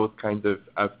 and those kinds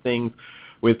of things,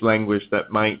 with language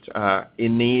that might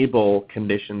enable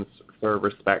conditions for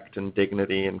respect and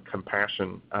dignity and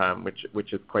compassion,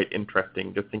 which is quite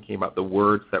interesting, just thinking about the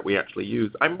words that we actually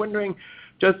use. I'm wondering,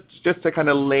 just to kind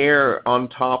of layer on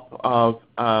top of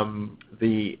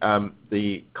the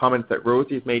comments that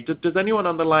Rosie's made, does anyone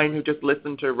on the line who just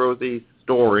listened to Rosie's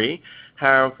story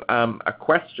have a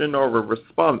question or a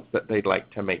response that they'd like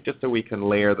to make, just so we can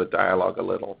layer the dialogue a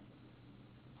little?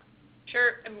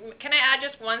 Sure. Can I add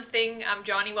just one thing,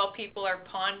 Jonny, while people are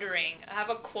pondering? I have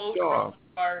a quote from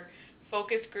our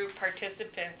focus group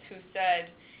participants who said,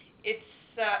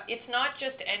 it's not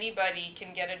just anybody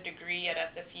can get a degree at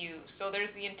SFU. So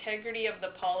there's the integrity of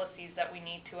the policies that we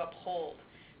need to uphold.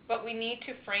 But we need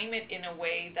to frame it in a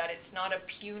way that it's not a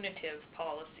punitive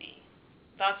policy.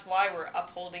 That's why we're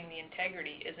upholding the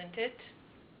integrity, isn't it?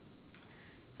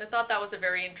 So I thought that was a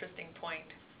very interesting point.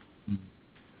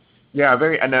 Yeah,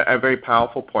 a very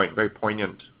powerful point, very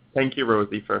poignant. Thank you,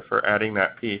 Rosie, for adding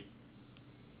that piece.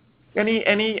 Any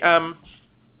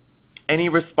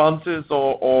responses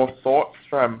or thoughts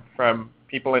from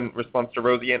people in response to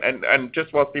Rosie? And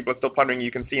just whilst people are still pondering,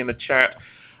 you can see in the chat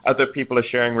other people are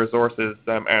sharing resources.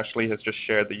 Ashley has just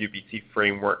shared the UBC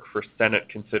framework for Senate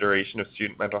consideration of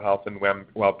student mental health and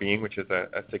well-being, which is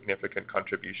a significant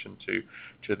contribution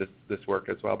to this work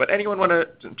as well. But anyone want to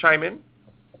chime in?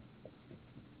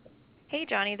 Hey,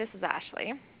 Jonny, this is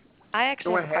Ashley. I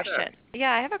actually have a question.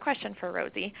 Yeah, I have a question for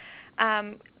Rosie.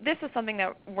 This is something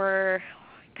that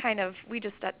we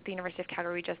just at the University of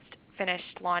Calgary, we just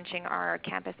finished launching our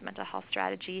campus mental health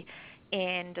strategy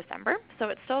in December. So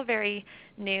it's still very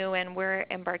new, and we're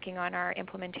embarking on our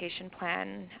implementation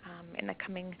plan in the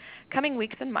coming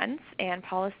weeks and months, and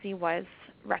policy was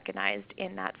recognized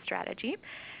in that strategy.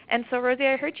 And so, Rosie,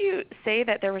 I heard you say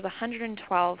that there was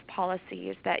 112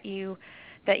 policies that you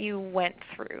went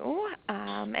through.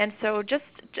 And so just,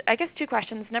 I guess, two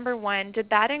questions. Number one, did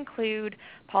that include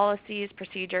policies,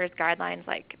 procedures, guidelines,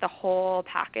 like the whole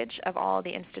package of all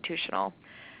the institutional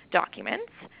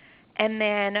documents? And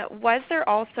then was there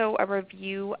also a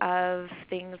review of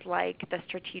things like the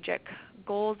strategic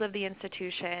goals of the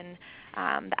institution,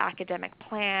 the academic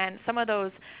plan, some of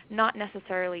those not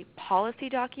necessarily policy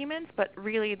documents, but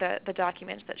really the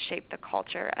documents that shape the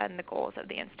culture and the goals of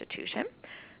the institution?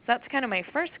 So that's kind of my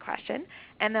first question.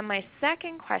 And then my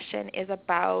second question is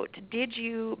about, did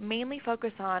you mainly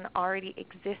focus on already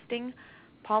existing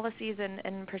policies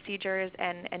and procedures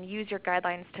and use your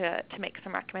guidelines to make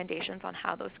some recommendations on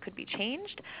how those could be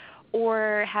changed?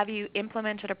 or have you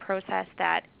implemented a process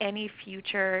that any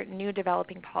future new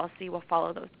developing policy will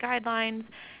follow those guidelines,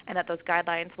 and that those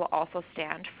guidelines will also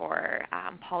stand for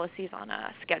policies on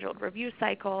a scheduled review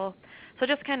cycle? So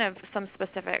just kind of some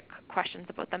specific questions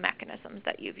about the mechanisms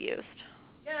that you've used.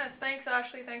 Yes, thanks,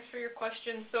 Ashley. Thanks for your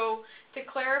question. So to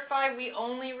clarify, we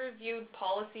only reviewed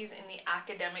policies in the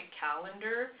academic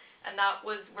calendar, and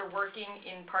we're working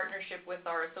in partnership with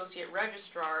our associate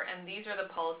registrar, and these are the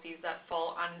policies that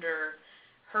fall under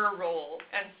her role.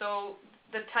 And so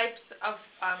the types of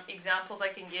examples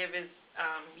I can give is,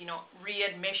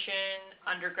 readmission,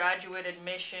 undergraduate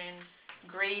admission,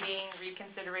 grading,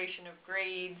 reconsideration of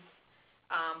grades,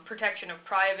 protection of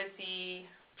privacy,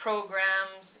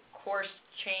 programs, course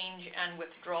change and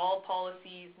withdrawal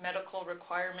policies, medical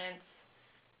requirements,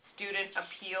 student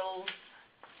appeals,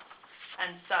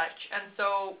 and such. And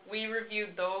so we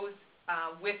reviewed those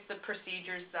with the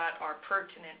procedures that are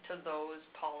pertinent to those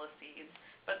policies.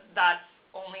 But that's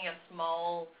only a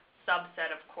small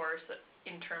subset, of course,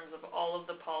 in terms of all of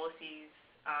the policies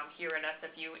here at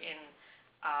SFU in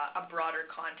a broader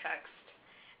context.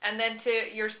 And then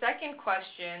to your second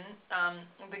question,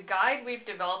 the guide we've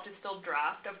developed is still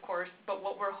draft, of course, but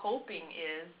what we're hoping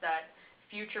is that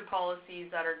future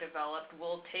policies that are developed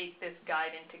will take this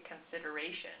guide into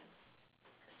consideration,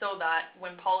 so that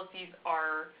when policies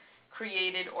are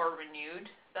created or renewed,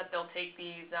 that they'll take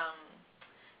these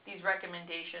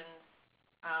recommendations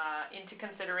into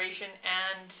consideration.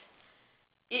 And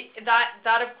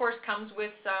that of course comes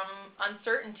with some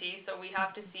uncertainty, so we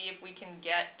have to see if we can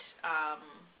get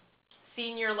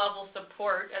senior level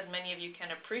support, as many of you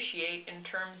can appreciate, in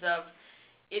terms of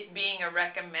it being a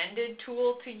recommended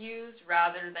tool to use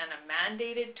rather than a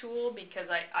mandated tool,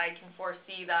 because I can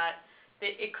foresee that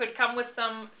it could come with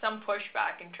some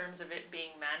pushback in terms of it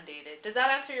being mandated. Does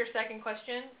that answer your second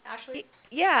question, Ashley?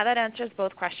 Yeah, that answers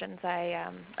both questions.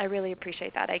 I really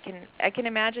appreciate that. I can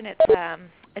imagine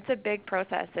it's a big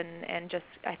process, and just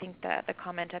I think the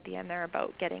comment at the end there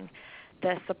about getting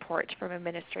the support from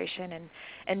administration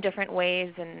and different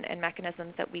ways and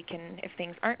mechanisms that we can, if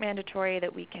things aren't mandatory,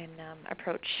 that we can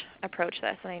approach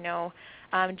this. And I know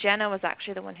Jenna was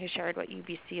actually the one who shared what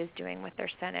UBC is doing with their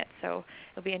Senate, so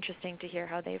it'll be interesting to hear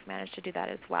how they've managed to do that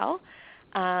as well.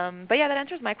 But yeah, that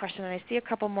answers my question, and I see a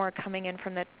couple more coming in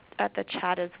from the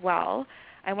chat as well.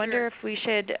 I wonder if we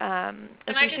should. Can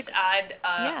I just add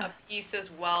a piece as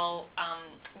well?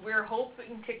 We're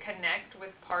hoping to connect with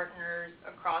partners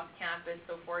across campus.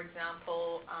 So, for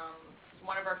example,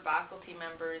 one of our faculty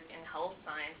members in health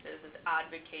sciences is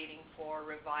advocating for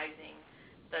revising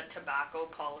the tobacco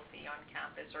policy on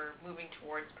campus, or moving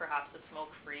towards perhaps a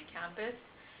smoke-free campus.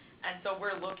 And so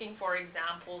we're looking for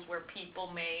examples where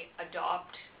people may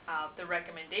adopt the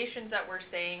recommendations that we're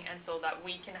saying, and so that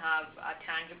we can have a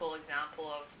tangible example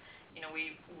of,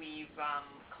 we've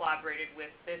collaborated with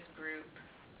this group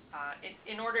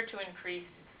in order to increase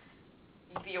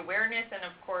the awareness and,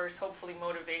 of course, hopefully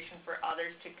motivation for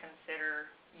others to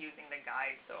consider using the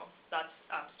guide. So that's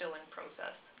still in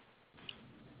process.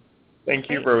 Thank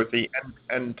you, Rosie.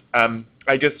 And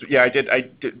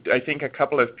I think a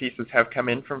couple of pieces have come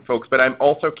in from folks, but I'm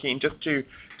also keen just to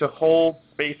hold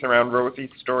space around Rosie's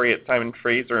story at Simon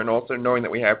Fraser, and also knowing that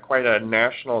we have quite a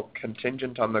national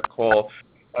contingent on the call.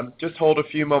 Just hold a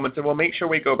few moments, and we'll make sure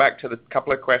we go back to the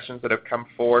couple of questions that have come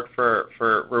forward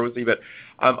for Rosie. But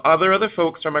are there other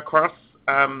folks from across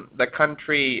the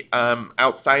country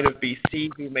outside of BC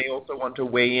who may also want to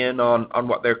weigh in on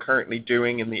what they're currently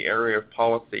doing in the area of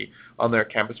policy on their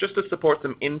campus, just to support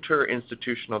some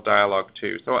inter-institutional dialogue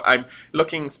too? So I'm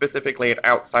looking specifically at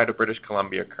outside of British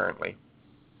Columbia currently.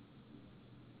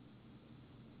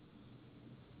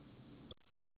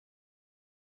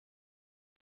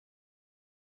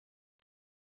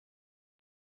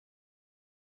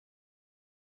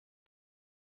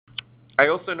 I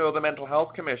also know the Mental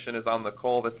Health Commission is on the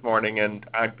call this morning, and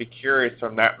I'd be curious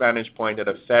from that vantage point at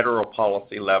a federal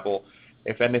policy level,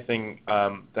 if anything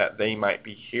that they might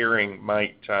be hearing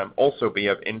might also be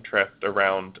of interest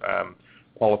around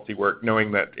policy work,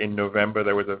 knowing that in November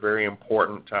there was a very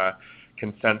important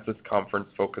consensus conference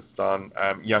focused on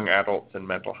young adults and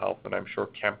mental health, and I'm sure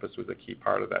campus was a key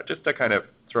part of that. Just to kind of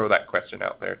throw that question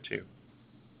out there too.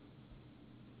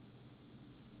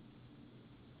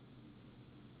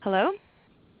 Hello?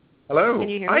 Hello. Can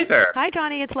you hear Hi me? there. Hi,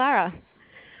 Jonny. It's Lara.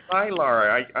 Hi,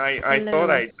 Laura. I thought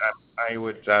I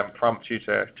would prompt you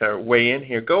to weigh in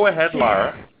here. Go ahead,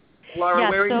 Lara. Lara,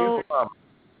 where are you from?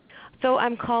 So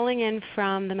I'm calling in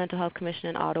from the Mental Health Commission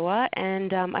in Ottawa,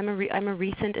 and I'm a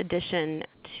recent addition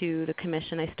to the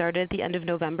commission. I started at the end of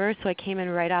November, so I came in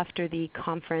right after the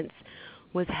conference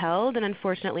was held, and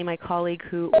unfortunately my colleague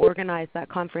who organized that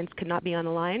conference could not be on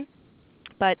the line.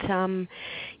 But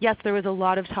yes, there was a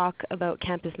lot of talk about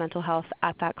campus mental health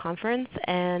at that conference,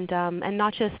 and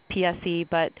not just PSE,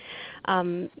 but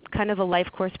kind of a life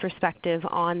course perspective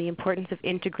on the importance of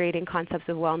integrating concepts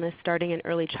of wellness starting in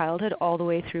early childhood all the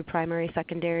way through primary,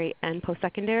 secondary, and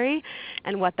post-secondary,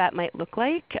 and what that might look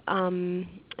like.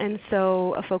 And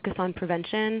so a focus on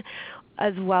prevention,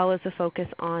 as well as a focus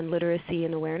on literacy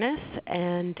and awareness,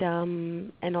 and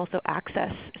also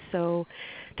access to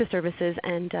services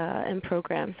and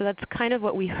programs. So that's kind of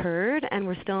what we heard, and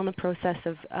we're still in the process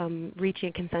of reaching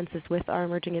a consensus with our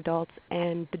emerging adults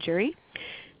and the jury.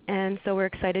 And so we're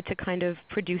excited to kind of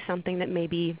produce something that may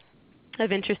be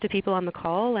of interest to people on the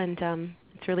call, and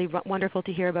it's really wonderful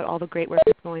to hear about all the great work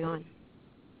that's going on.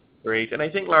 Great. And I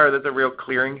think, Lara, there's a real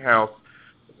clearinghouse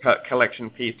collection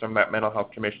piece from that Mental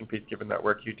Health Commission piece, given that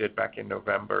work you did back in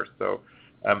November. So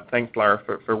thanks, Lara,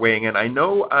 for weighing in. I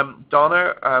know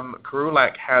Donna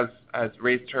Karulak has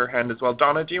raised her hand as well.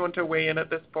 Donna, do you want to weigh in at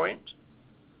this point?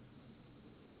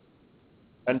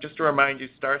 And just to remind you,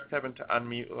 *7 to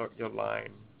unmute your line.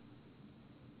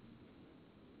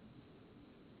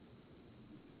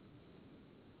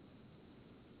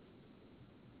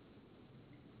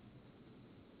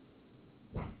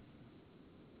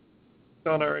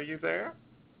 Donna, are you there?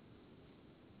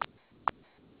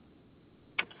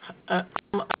 Am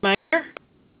I here?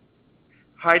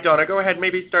 Hi, Donna. Go ahead.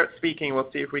 Maybe start speaking.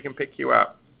 We'll see if we can pick you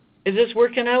up. Is this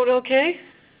working out okay?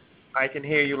 I can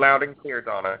hear you loud and clear,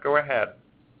 Donna. Go ahead.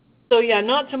 So yeah,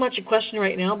 not so much a question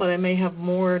right now, but I may have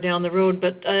more down the road.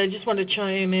 But I just want to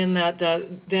chime in that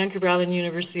Vancouver Island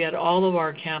University at all of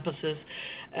our campuses,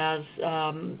 as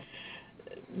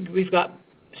we've got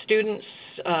students,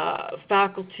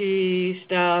 faculty,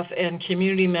 staff, and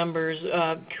community members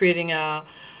creating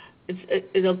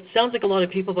it sounds like a lot of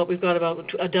people, but we've got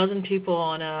about a dozen people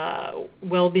on a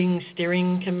wellbeing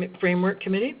steering framework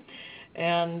committee.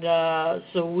 And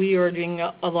so we are doing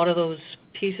a lot of those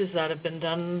pieces that have been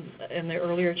done in the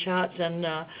earlier chats. And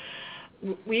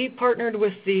we partnered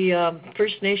with the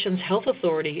First Nations Health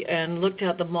Authority and looked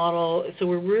at the model. So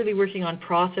we're really working on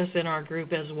process in our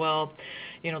group as well.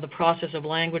 You know, the process of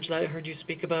language that I heard you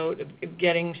speak about,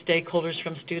 getting stakeholders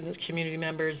from students, community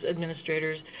members,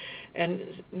 administrators. And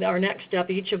our next step,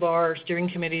 each of our steering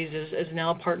committees is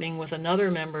now partnering with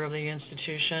another member of the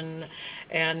institution,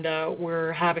 and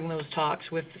we're having those talks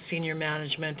with senior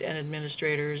management and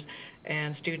administrators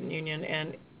and student union.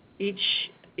 And each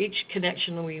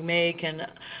connection we make and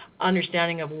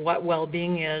understanding of what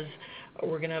well-being is,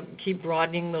 we're going to keep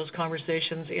broadening those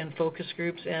conversations in focus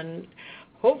groups, and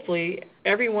hopefully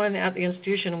everyone at the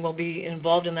institution will be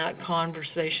involved in that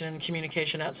conversation and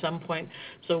communication at some point.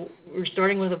 So we're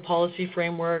starting with a policy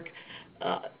framework,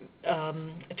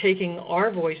 taking our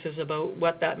voices about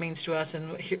what that means to us,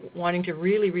 and wanting to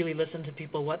really, really listen to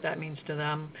people, what that means to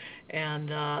them, and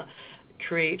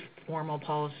create formal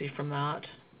policy from that.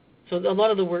 So a lot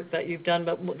of the work that you've done,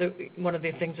 but one of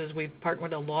the things is we've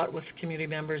partnered a lot with community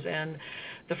members and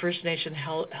the First Nation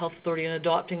Health Authority in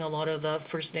adopting a lot of the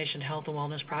First Nation health and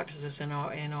wellness practices in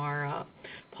our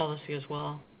policy as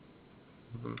well.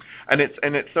 Mm-hmm.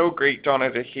 And it's so great, Donna,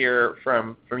 to hear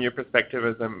from your perspective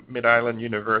as a Mid-Island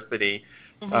University,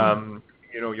 Mm-hmm.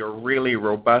 Your really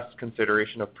robust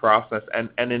consideration of process and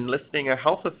enlisting a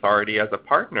health authority as a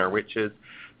partner, which is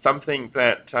something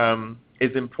that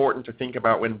is important to think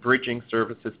about when bridging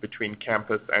services between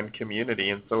campus and community.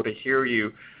 And so to hear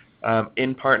you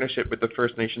in partnership with the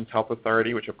First Nations Health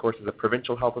Authority, which of course is a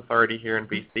provincial health authority here in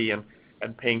BC,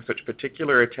 and paying such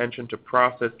particular attention to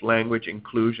process, language,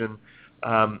 inclusion,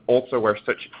 also are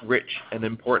such rich and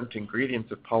important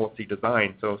ingredients of policy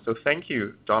design. So thank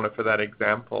you, Donna, for that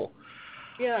example.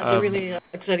 Yeah, it's a really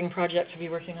exciting project to be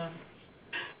working on.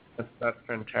 That's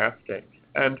fantastic.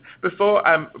 And before,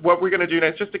 what we're going to do now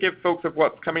is just to give folks of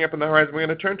what's coming up on the horizon. We're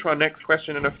going to turn to our next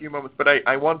question in a few moments, but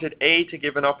I wanted, to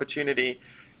give an opportunity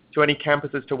to any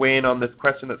campuses to weigh in on this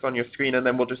question that's on your screen, and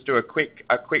then we'll just do a quick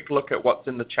look at what's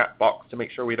in the chat box to make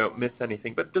sure we don't miss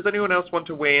anything. But does anyone else want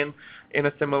to weigh in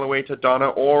a similar way to Donna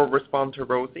or respond to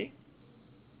Rosie?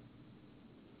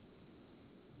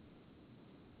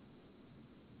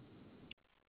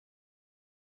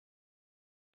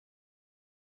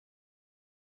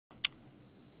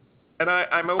 And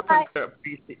I'm open to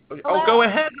BC. Oh, go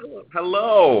ahead.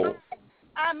 Hello.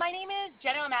 My name is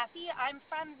Jenna Massey. I'm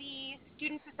from the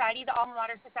Student Society, the Alma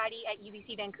Mater Society at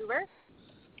UBC Vancouver.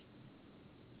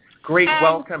 Great,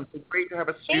 welcome. It's great to have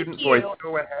a student voice.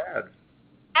 Go ahead.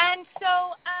 And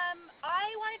so I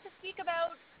wanted to speak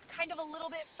about kind of a little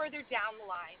bit further down the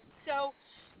line. So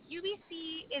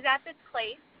UBC is at this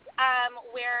place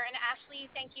and Ashley,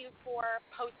 thank you for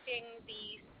posting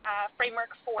the framework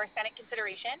for Senate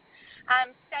consideration.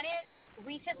 Senate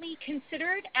recently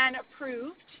considered and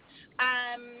approved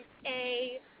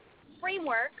a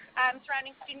framework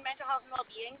surrounding student mental health and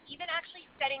well-being, even actually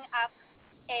setting up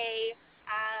a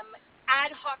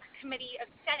ad hoc committee of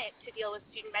Senate to deal with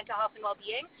student mental health and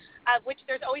well-being, of which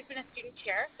there's always been a student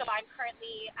chair, so I'm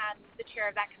currently the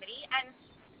chair of that committee. And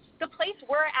the place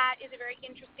we're at is a very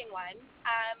interesting one,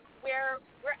 where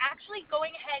we're actually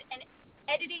going ahead and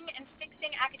editing and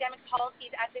fixing academic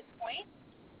policies at this point,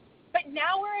 but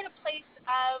now we're in a place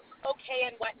of, okay,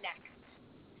 and what next?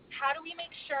 How do we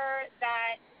make sure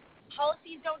that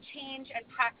policies don't change and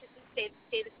practices stay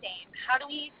the same? How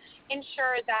do we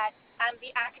ensure that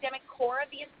the academic core of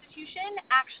the institution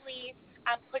actually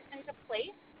puts into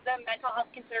place the mental health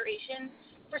considerations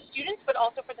for students, but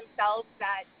also for themselves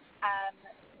that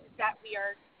we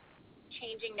are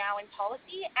changing now in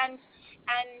policy? And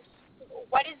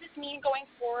what does this mean going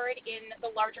forward in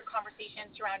the larger conversation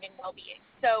surrounding well-being?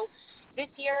 So this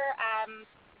year,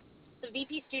 the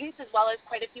VP students, as well as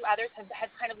quite a few others, have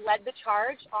kind of led the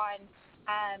charge on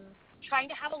trying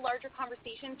to have a larger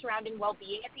conversation surrounding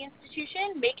well-being at the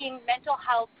institution, making mental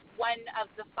health one of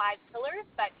the 5 pillars,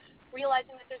 but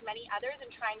realizing that there's many others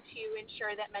and trying to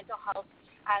ensure that mental health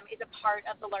is a part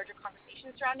of the larger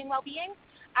conversation surrounding well-being.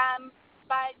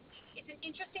 But it's an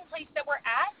interesting place that we're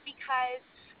at because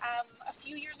a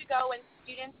few years ago when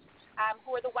students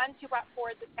who are the ones who brought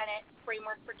forward the Senate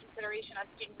framework for consideration on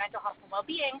student mental health and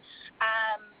well-being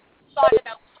thought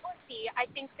about policy, I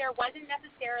think there wasn't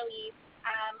necessarily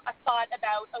a thought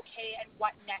about, okay, and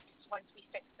what next once we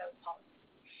fix those policies.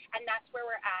 And that's where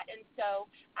we're at. And so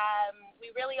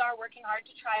we really are working hard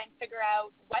to try and figure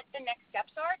out what the next steps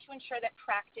are to ensure that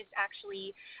practice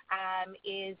actually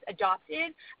is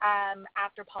adopted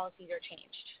after policies are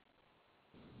changed.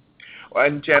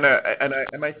 And Jenna,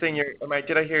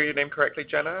 did I hear your name correctly,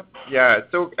 Jenna? Yeah,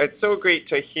 it's so great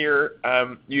to hear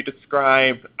you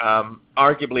describe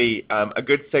arguably a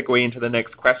good segue into the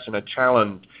next question, a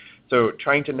challenge. So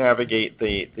trying to navigate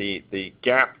the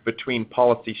gap between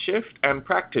policy shift and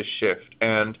practice shift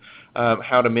and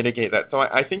how to mitigate that. So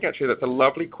I think actually that's a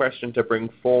lovely question to bring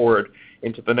forward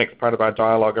into the next part of our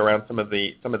dialogue around some of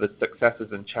the successes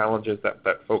and challenges that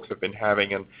folks have been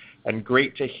having, and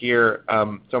great to hear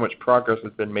so much progress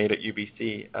has been made at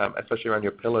UBC, especially around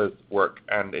your pillars work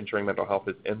and ensuring mental health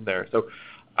is in there. So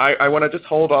I want to just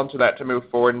hold on to that to move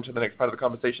forward into the next part of the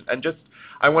conversation. And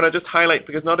I want to just highlight,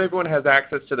 because not everyone has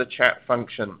access to the chat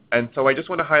function, and so I just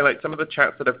want to highlight some of the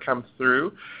chats that have come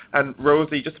through. And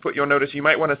Rosie, just to put your notice, you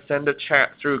might want to send a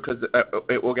chat through because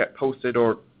it will get posted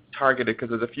or targeted, because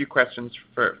there's a few questions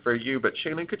for you. But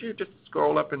Shailene, could you just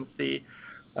scroll up and see?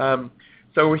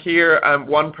 So here,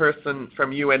 one person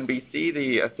from UNBC,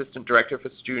 the Assistant Director for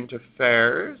Student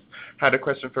Affairs, had a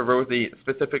question for Rosie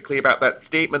specifically about that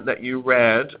statement that you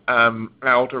read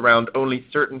out around only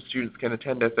certain students can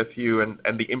attend SFU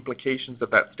and the implications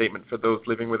of that statement for those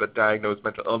living with a diagnosed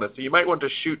mental illness. So you might want to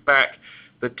shoot back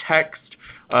the text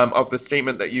of the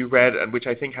statement that you read, and which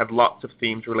I think had lots of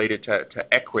themes related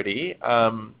to equity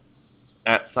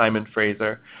at Simon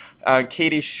Fraser.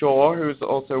 Katie Shaw, who's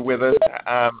also with us,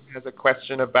 has a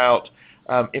question about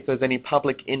if there's any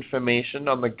public information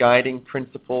on the guiding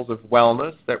principles of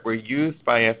wellness that were used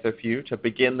by SFU to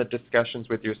begin the discussions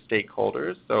with your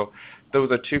stakeholders. So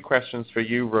those are 2 questions for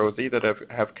you, Rosie, that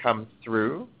have come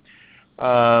through.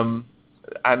 And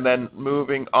then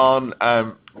moving on,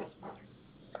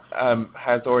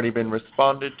 has already been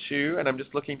responded to, and I'm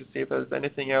just looking to see if there's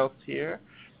anything else here.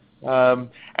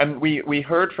 And we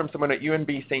heard from someone at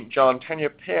UNB St. John, Tanya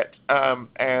Pitt,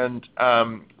 and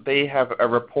they have a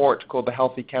report called the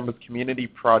Healthy Campus Community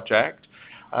Project.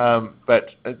 But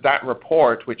that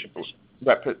report,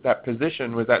 that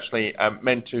position was actually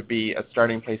meant to be a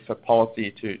starting place for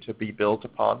policy to be built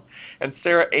upon. And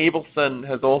Sarah Abelson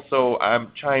has also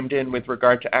chimed in with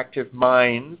regard to Active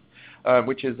Minds,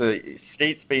 which is a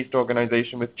states-based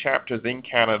organization with chapters in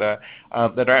Canada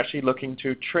that are actually looking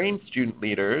to train student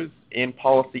leaders in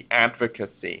policy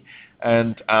advocacy.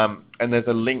 And there's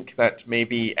a link that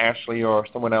maybe Ashley or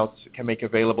someone else can make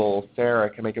available, Sarah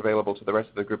can make available to the rest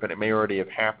of the group, and it may already have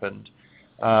happened.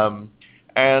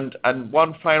 And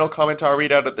one final comment I'll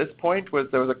read out at this point was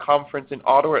there was a conference in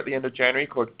Ottawa at the end of January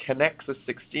called Connexus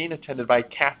 16, attended by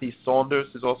Kathy Saunders,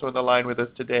 who's also on the line with us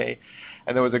today.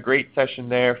 And there was a great session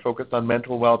there focused on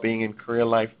mental well-being and career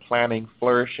life planning,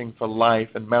 flourishing for life,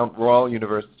 and Mount Royal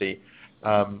University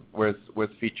was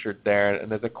featured there.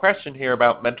 And there's a question here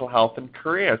about mental health in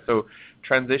Korea. So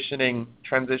transitioning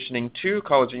to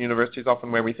college and university is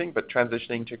often where we think, but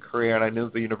transitioning to Korea, and I know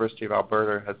the University of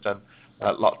Alberta has done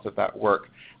lots of that work.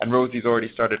 And Rosie's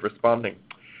already started responding.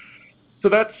 So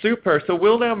that's super. So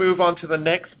we'll now move on to the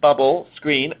next bubble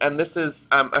screen, and this is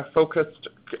a focused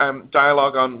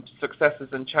dialogue on successes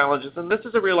and challenges. And this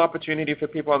is a real opportunity for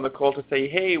people on the call to say,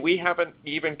 hey, we haven't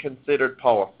even considered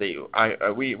policy.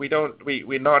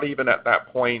 We're not even at that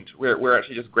point. We're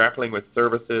actually just grappling with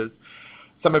services.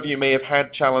 Some of you may have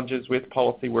had challenges with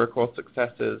policy work or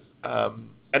successes.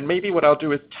 And maybe what I'll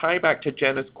do is tie back to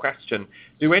Jenna's question.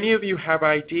 Do any of you have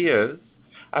ideas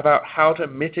about how to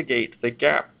mitigate the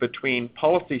gap between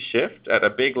policy shift at a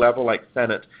big level like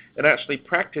Senate and actually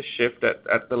practice shift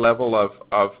at the level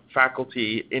of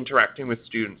faculty interacting with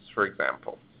students, for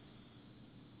example?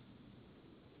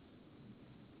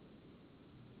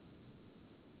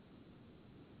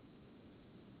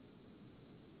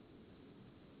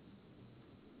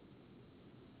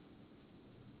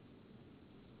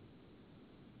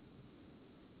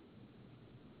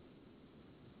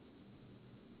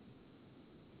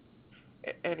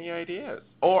 Any ideas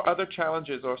or other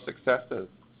challenges or successes?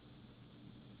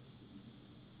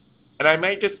 And I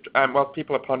might just, while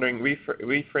people are pondering,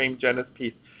 reframe Jenna's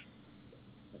piece.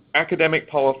 Academic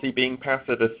policy being passed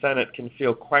at a Senate can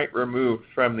feel quite removed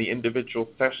from the individual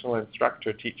sessional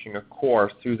instructor teaching a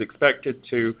course who's expected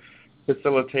to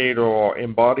facilitate or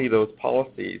embody those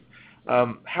policies.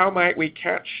 How might we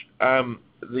catch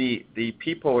the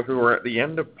people who are at the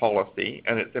end of policy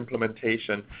and its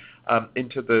implementation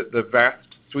into the vast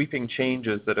sweeping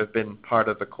changes that have been part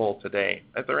of the call today?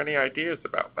 Are there any ideas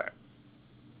about that?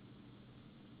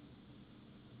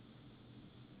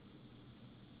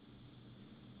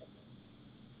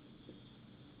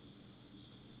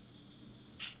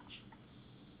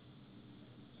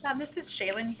 This is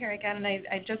Shaylin here again, and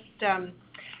I just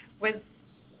was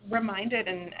reminded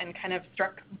and kind of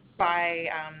struck by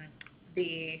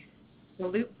the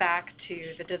loop back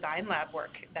to the design lab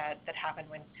work that happened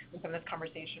when some of this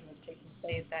conversation was taking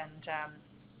place.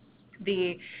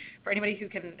 And for anybody who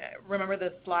can remember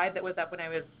the slide that was up when I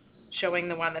was showing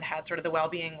the one that had sort of the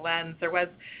well-being lens, there was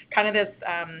kind of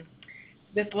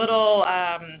this little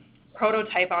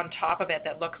prototype on top of it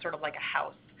that looks sort of like a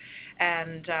house.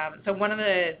 And so one of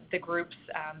the groups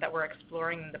that were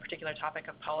exploring the particular topic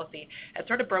of policy had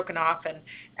sort of broken off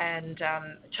and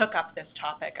took up this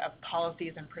topic of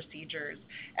policies and procedures,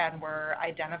 and were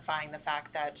identifying the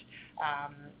fact that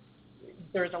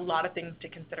there's a lot of things to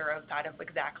consider outside of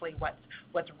exactly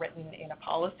what's written in a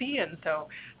policy. And so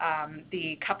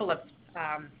the couple of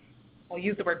I'll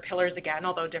use the word pillars again,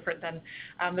 although different than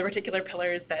the particular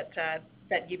pillars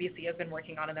that UBC has been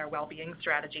working on in their well-being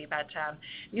strategy. But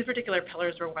these particular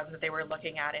pillars were ones that they were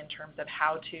looking at in terms of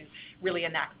how to really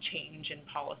enact change in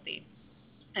policy.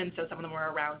 And so some of them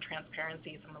were around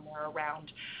transparency, some of them were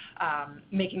around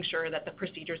making sure that the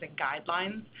procedures and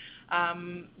guidelines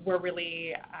were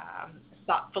really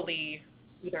thoughtfully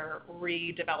either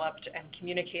redeveloped and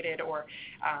communicated, or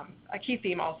a key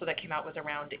theme also that came out was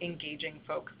around engaging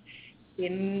folks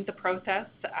in the process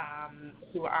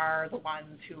who are the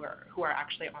ones who are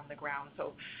actually on the ground.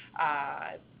 So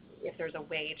if there's a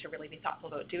way to really be thoughtful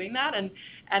about doing that,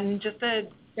 and just the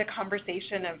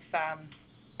conversation of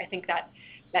I think that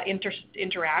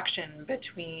interaction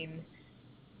between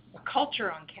the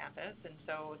culture on campus, and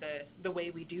so the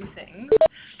way we do things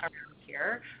around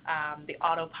here, the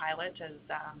autopilot, as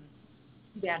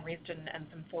Dan Reist and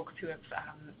some folks who have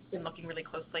been looking really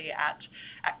closely at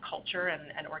culture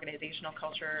and organizational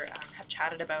culture have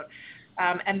chatted about,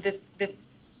 and this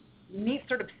neat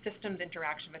sort of systems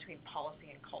interaction between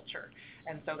policy and culture.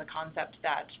 And so the concept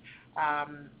that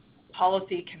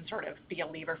policy can sort of be a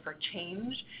lever for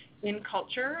change in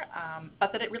culture,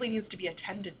 but that it really needs to be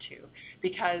attended to,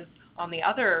 because on the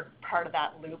other part of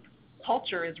that loop,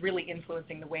 culture is really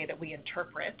influencing the way that we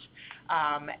interpret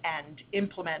and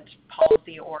implement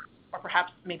policy, or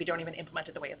perhaps maybe don't even implement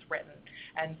it the way it's written.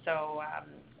 And so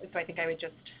I think I would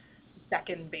just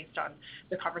second, based on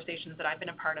the conversations that I've been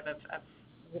a part of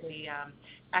really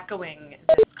echoing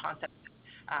this concept.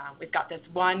 We've got this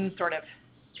one sort of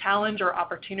challenge or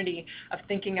opportunity of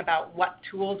thinking about what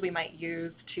tools we might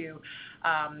use to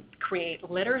create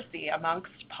literacy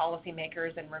amongst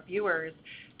policymakers and reviewers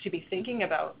to be thinking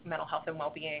about mental health and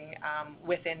well-being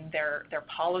within their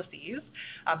policies.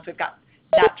 So we've got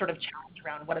that sort of challenge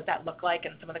around what does that look like,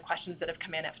 and some of the questions that have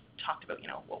come in have talked about,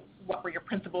 well, what were your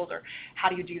principles, or how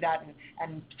do you do that,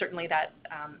 and certainly that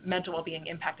mental well-being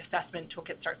impact assessment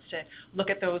toolkit starts to look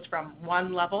at those from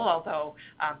one level, although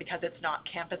because it's not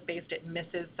campus-based, it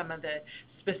misses some of the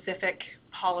specific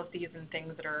policies and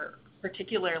things that are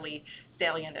particularly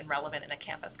salient and relevant in a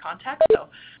campus context. So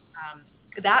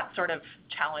that sort of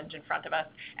challenge in front of us.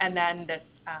 And then this,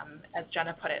 as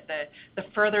Jenna put it, the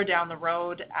further down the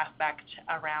road aspect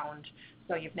around,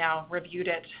 so you've now reviewed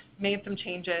it, made some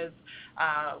changes,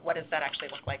 what does that actually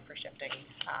look like for shifting,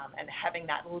 and having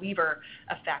that lever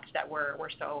effect that we're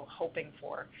so hoping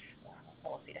for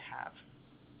policy to have.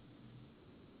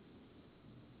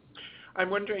 I'm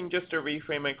wondering, just to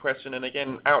reframe my question, and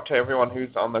again, out to everyone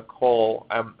who's on the call,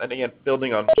 and again,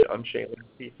 building on Shailen's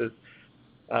pieces,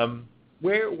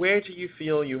 where do you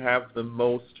feel you have the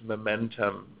most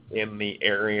momentum in the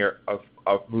area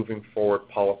of moving forward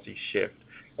policy shift?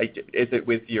 Like, is it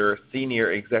with your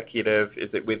senior executive? Is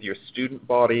it with your student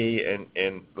body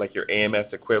and like your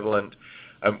AMS equivalent?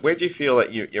 Where do you feel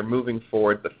that you're moving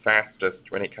forward the fastest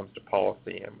when it comes to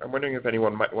policy? I'm wondering if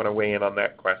anyone might want to weigh in on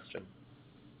that question.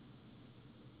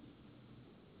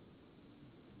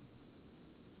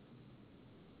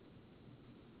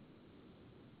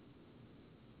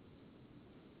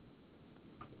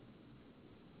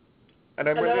 And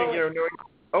I'm wondering,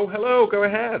 oh, hello, go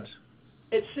ahead.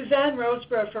 It's Suzanne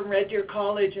Roseborough from Red Deer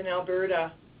College in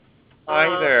Alberta.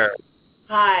 Hi there.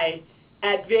 Hi.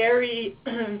 At very,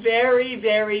 very,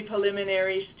 very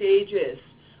preliminary stages.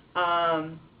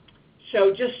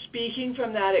 So just speaking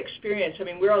from that experience, I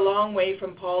mean, we're a long way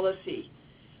from policy,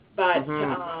 but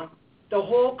the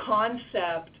whole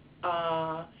concept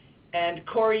and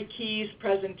Corey Key's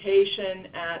presentation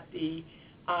at the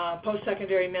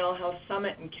Post-Secondary Mental Health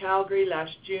Summit in Calgary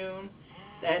last June,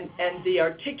 and the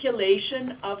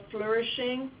articulation of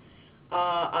flourishing,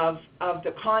 of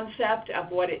the concept of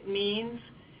what it means,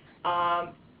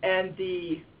 and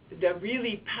the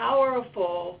really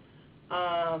powerful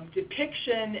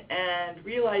depiction and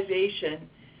realization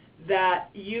that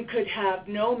you could have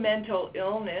no mental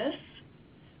illness,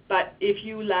 but if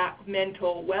you lack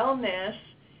mental wellness,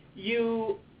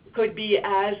 you could be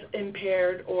as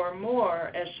impaired or more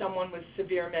as someone with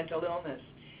severe mental illness.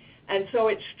 And so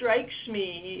it strikes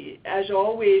me, as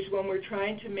always, when we're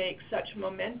trying to make such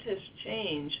momentous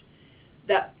change,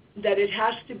 that it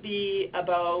has to be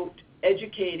about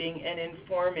educating and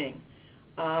informing.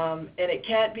 And it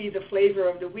can't be the flavor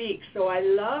of the week. So I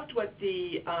loved what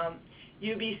the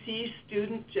UBC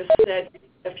student just said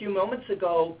a few moments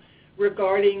ago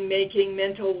regarding making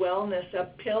mental wellness a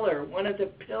pillar, one of the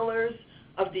pillars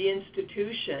of the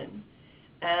institution.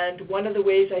 And one of the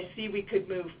ways I see we could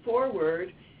move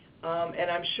forward,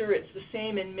 and I'm sure it's the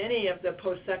same in many of the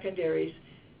post-secondaries,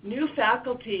 new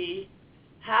faculty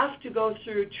have to go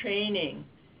through training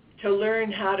to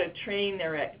learn how to train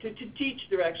to teach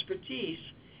their expertise.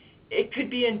 It could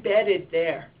be embedded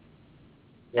there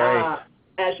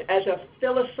as a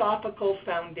philosophical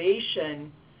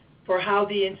foundation for how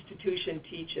the institution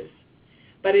teaches.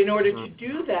 But in order to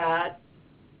do that,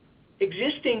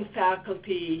 existing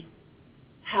faculty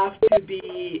have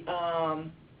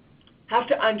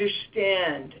to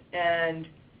understand and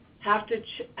have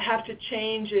to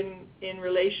change in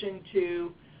relation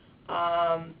to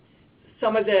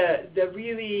some of the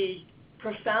really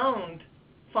profound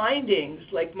findings,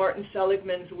 like Martin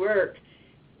Seligman's work,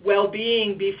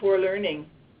 well-being before learning.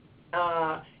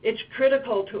 It's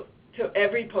critical to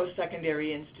every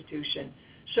post-secondary institution.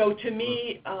 So to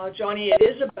me, Jonny,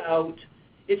 it's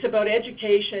about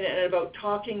education and about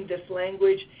talking this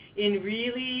language in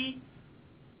really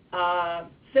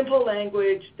simple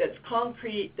language that's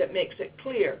concrete, that makes it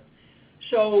clear.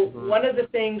 So one of the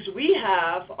things we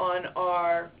have on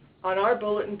our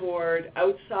bulletin board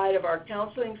outside of our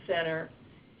counseling center,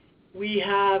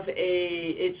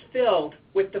 it's filled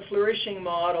with the flourishing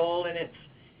model, and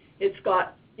it's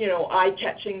got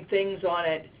eye-catching things on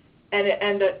it,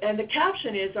 and the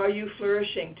caption is, "Are you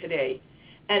flourishing today?"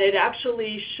 And it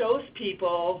actually shows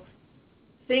people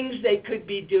things they could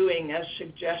be doing as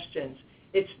suggestions.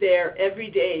 It's there every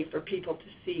day for people to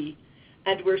see.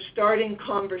 And we're starting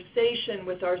conversation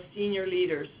with our senior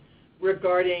leaders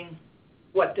regarding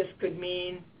what this could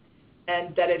mean,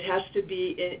 and that it has to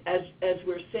be, as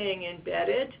we're saying,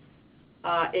 embedded.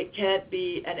 It can't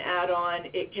be an add-on.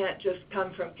 It can't just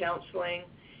come from counseling.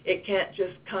 It can't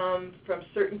just come from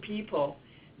certain people.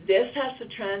 This has to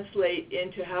translate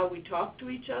into how we talk to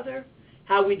each other,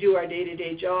 how we do our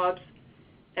day-to-day jobs,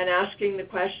 and asking the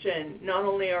question, not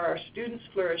only are our students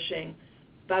flourishing,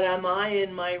 but am I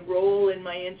in my role in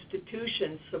my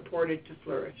institution supported to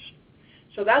flourish?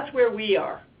 So that's where we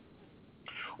are.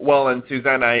 Well, and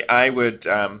Suzanne, I would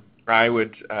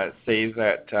say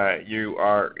that you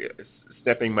are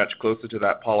stepping much closer to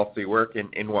that policy work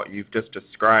in what you've just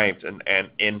described, and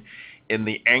in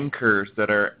the anchors that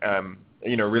are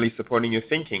really supporting your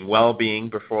thinking, well-being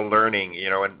before learning,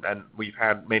 and we've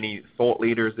had many thought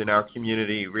leaders in our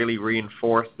community really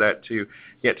reinforce that to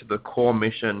get to the core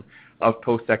mission of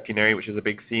post-secondary, which is a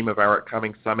big theme of our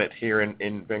upcoming summit here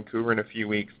in Vancouver in a few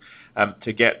weeks,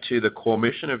 to get to the core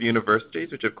mission of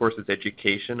universities, which of course is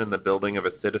education and the building of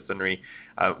a citizenry.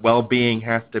 Well-being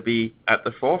has to be at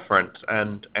the forefront,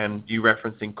 and you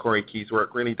referencing Corey Key's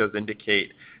work really does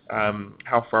indicate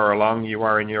how far along you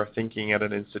are in your thinking at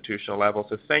an institutional level.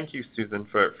 So thank you, Susan,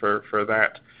 for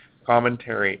that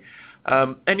commentary.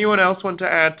 Anyone else want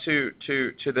to add to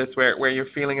this where you're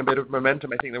feeling a bit of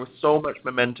momentum? I think there was so much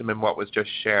momentum in what was just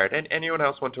shared. And anyone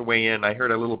else want to weigh in? I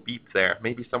heard a little beep there.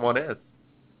 Maybe someone is.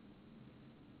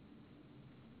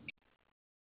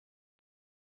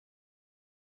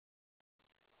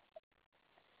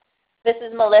 This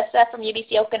is Melissa from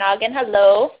UBC Okanagan.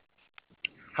 Hello.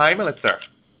 Hi, Melissa.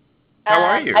 How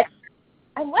are you?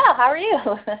 I'm well. How are you?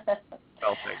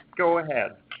 Perfect. Go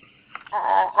ahead.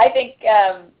 I think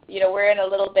we're in a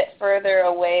little bit further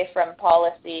away from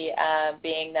policy,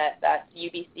 being that that's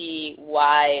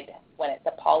UBC-wide when it's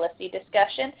a policy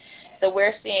discussion. So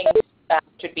we're seeing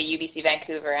should be UBC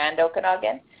Vancouver and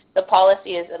Okanagan. The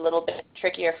policy is a little bit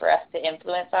trickier for us to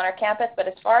influence on our campus, but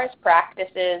as far as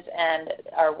practices and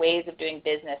our ways of doing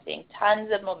business, seeing tons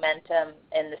of momentum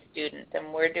in the students,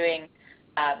 and we're doing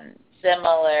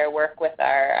similar work with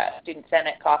our Student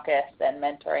Senate caucus and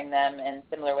mentoring them in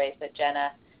similar ways that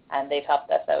Jenna, and they've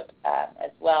helped us out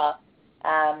as well.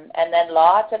 And then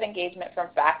lots of engagement from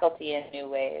faculty in new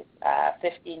ways.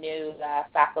 50 new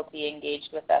faculty engaged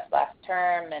with us last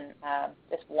term, and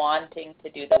just wanting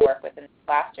to do the work within the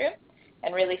classroom,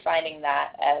 and really finding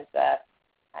that as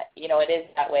it is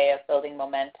that way of building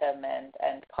momentum,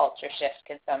 and culture shifts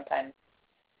can sometimes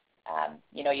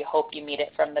you hope you meet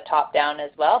it from the top down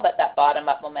as well, but that bottom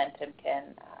up momentum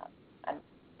can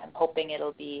I'm hoping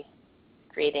it'll be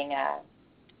creating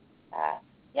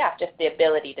just the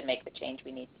ability to make the change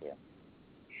we need to.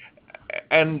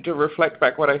 And to reflect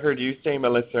back what I heard you say,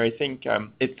 Melissa, I think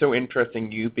it's so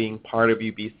interesting you being part of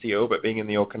UBCO but being in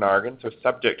the Okanagan, so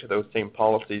subject to those same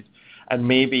policies, and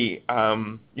maybe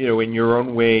in your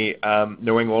own way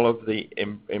knowing all of the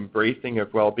embracing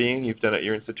of well-being you've done at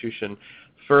your institution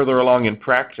further along in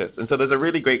practice. And so there's a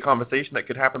really great conversation that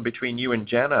could happen between you and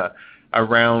Jenna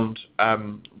around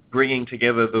bringing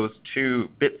together those two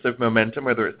bits of momentum,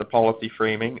 whether it's the policy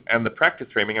framing and the practice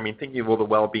framing. I mean, thinking of all the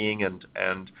well-being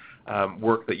and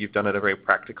work that you've done at a very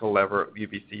practical level at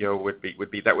UBCO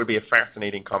would be a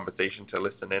fascinating conversation to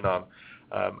listen in on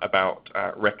about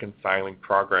reconciling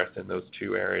progress in those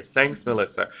two areas. Thanks,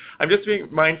 Melissa. I'm just being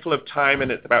mindful of time,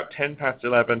 and it's about 10 past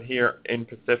 11 here in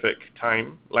Pacific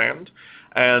time land.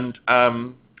 And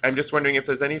I'm just wondering if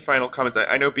there's any final comments.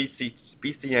 I know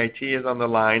BCIT is on the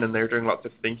line, and they're doing lots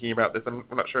of thinking about this. I'm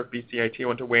not sure if BCIT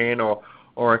want to weigh in,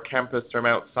 or a campus from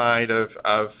outside of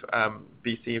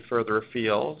BC further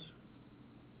afield.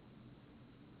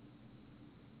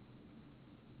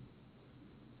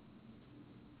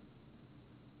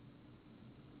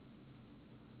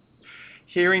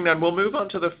 Hearing none, we'll move on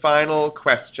to the final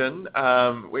question,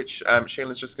 which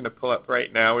Shailen's just going to pull up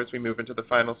right now as we move into the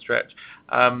final stretch.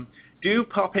 Do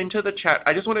pop into the chat.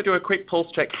 I just want to do a quick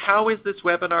pulse check. How is this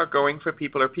webinar going for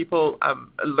people? Are people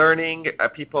learning? Are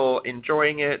people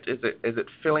enjoying it? Is it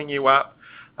filling you up?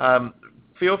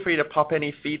 Feel free to pop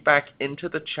any feedback into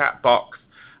the chat box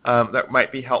that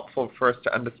might be helpful for us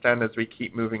to understand as we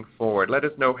keep moving forward. Let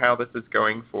us know how this is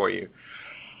going for you.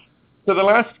 So the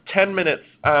last 10 minutes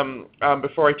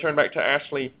before I turn back to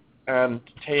Ashley and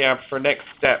Tayab for next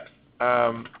steps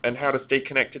and how to stay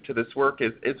connected to this work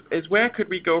is where could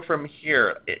we go from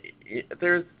here?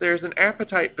 There's an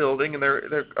appetite building, and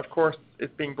there of course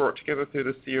is being brought together through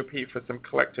the COP for some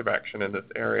collective action in this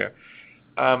area.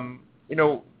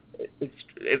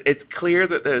 It's clear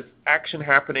that there's action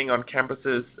happening on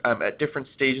campuses at different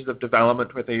stages of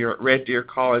development, whether you're at Red Deer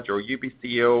College or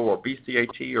UBCO or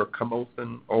BCIT or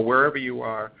Camosun or wherever you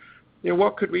are.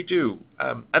 What could we do?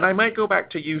 And I might go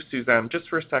back to you, Suzanne, just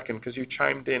for a second, because you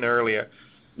chimed in earlier.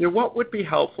 What would be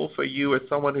helpful for you as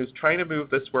someone who's trying to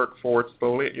move this work forward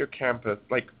slowly at your campus?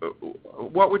 Like,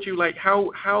 what would you like?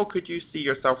 How could you see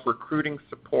yourself recruiting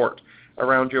support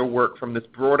around your work from this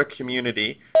broader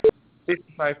community?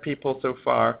 55 people so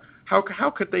far. How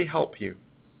could they help you?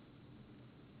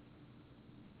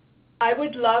 I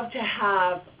would love to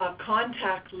have a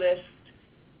contact list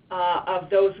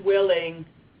of those willing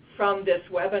from this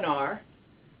webinar,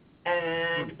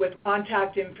 and with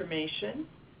contact information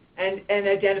and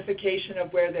identification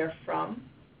of where they're from.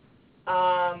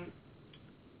 I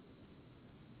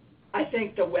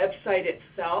think the website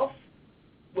itself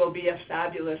will be a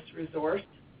fabulous resource.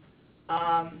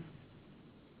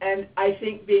 And I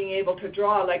think being able to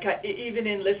draw, even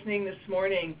in listening this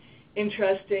morning,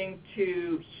 interesting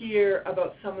to hear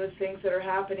about some of the things that are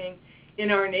happening in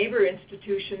our neighbor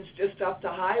institutions just up the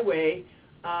highway,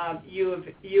 U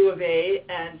of A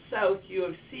and South U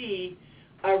of C,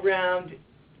 around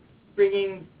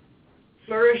bringing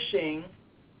flourishing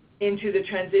into the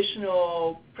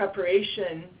transitional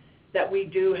preparation that we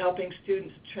do, helping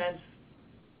students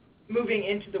moving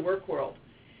into the work world.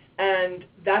 And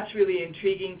that's really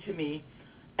intriguing to me.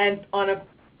 And on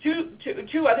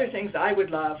two other things I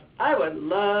would love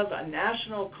a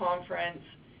national conference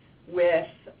with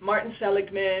Martin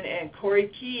Seligman and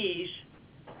Corey Keys,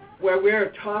 where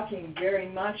we're talking very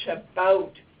much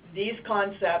about these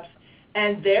concepts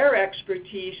and their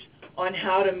expertise on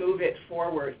how to move it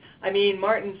forward. I mean,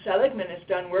 Martin Seligman has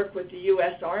done work with the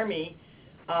U.S. Army.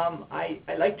 I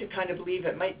like to kind of believe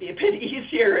it might be a bit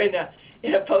easier in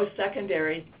a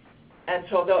post-secondary, and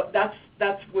so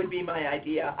that's would be my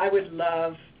idea. I would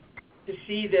love to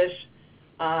see this,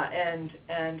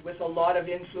 and with a lot of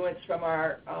influence from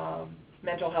our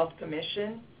Mental Health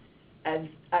Commission, and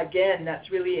again, that's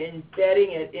really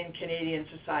embedding it in Canadian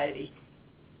society.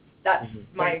 That's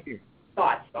my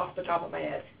thoughts off the top of my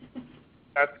head.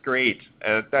 That's great.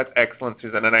 That's excellent,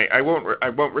 Susan. And I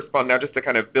won't respond now, just to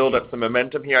kind of build up some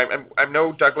momentum here. I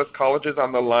know Douglas College is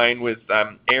on the line with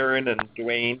Aaron and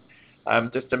Dwayne,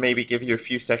 just to maybe give you a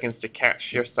few seconds to catch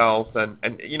yourselves. And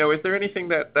is there anything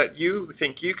that you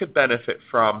think you could benefit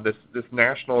from this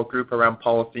national group around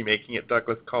policy making at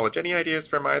Douglas College? Any ideas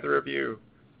from either of you?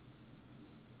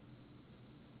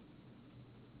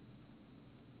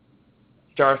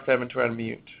 *7 to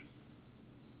unmute.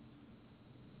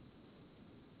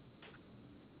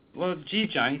 Well, gee,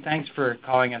 Johnny, thanks for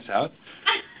calling us out.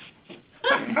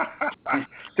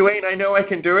 Dwayne, I know I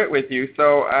can do it with you,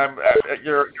 so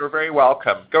you're very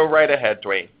welcome. Go right ahead,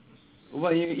 Dwayne.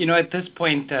 Well, at this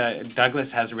point, Douglas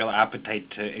has a real appetite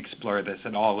to explore this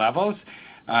at all levels,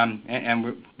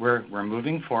 and we're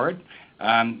moving forward,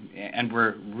 and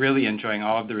we're really enjoying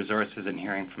all of the resources and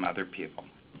hearing from other people.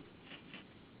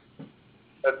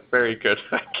 That's very good.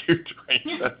 Thank you,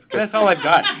 Dwayne. That's good. That's all I've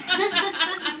got.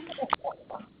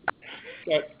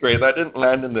 That's great. That didn't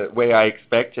land in the way I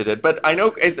expected it. But I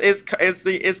know,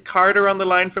 is Carter on the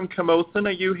line from Camosun?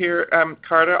 Are you here,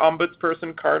 Carter,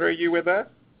 Ombudsperson Carter? Are you with us?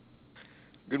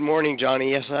 Good morning, Johnny.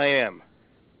 Yes, I am.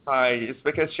 Hi. It's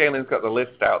because Shailen's got the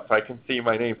list out, so I can see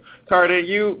my name. Carter,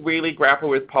 you really grapple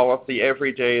with policy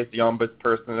every day as the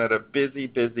Ombudsperson at a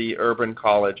busy urban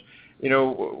college.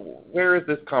 Where is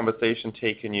this conversation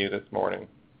taking you this morning?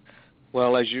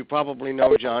 Well, as you probably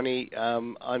know, Johnny,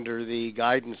 under the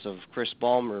guidance of Chris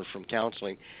Ballmer from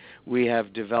Counseling, we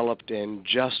have developed and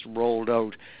just rolled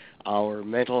out our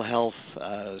mental health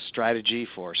strategy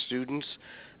for students.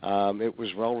 It was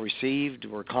well received.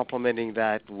 We're complementing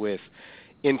that with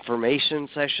information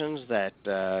sessions that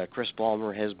Chris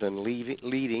Ballmer has been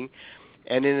leading.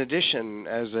 And in addition,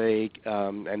 as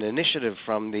an initiative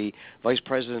from the Vice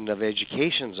President of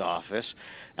Education's office,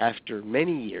 after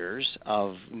many years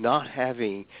of not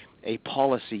having a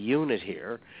policy unit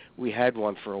here, we had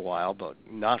one for a while, but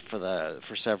not for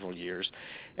several years,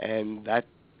 and that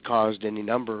caused any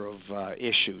number of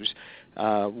issues.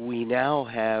 We now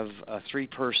have a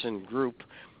 3-person group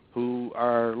who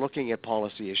are looking at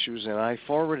policy issues, and I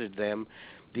forwarded them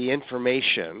the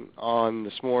information on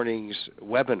this morning's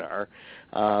webinar,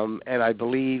 and I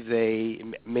believe they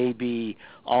may be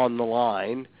on the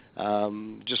line.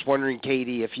 Just wondering,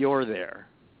 Katie, if you're there.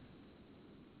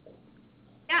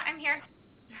 Yeah, I'm here.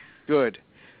 Good.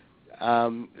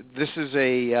 This is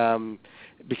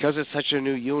because it's such a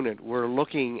new unit, we're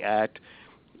looking at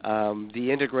the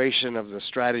integration of the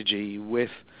strategy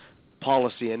with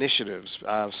policy initiatives.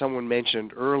 Someone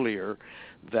mentioned earlier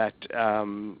that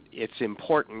it's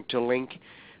important to link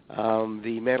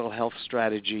the mental health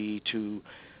strategy to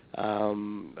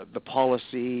the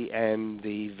policy and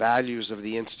the values of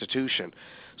the institution.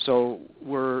 So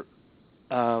we've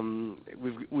done.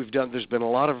 There's been a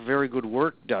lot of very good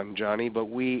work done, Johnny, but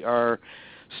we are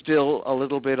still a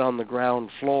little bit on the ground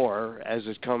floor as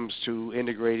it comes to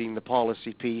integrating the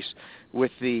policy piece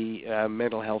with the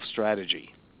mental health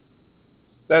strategy.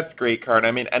 That's great, Carter.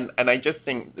 I mean, and I just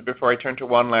think, before I turn to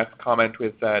one last comment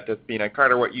with Despina,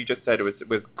 Carter, what you just said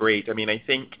was great. I mean, I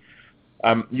think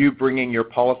You bringing your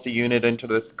policy unit into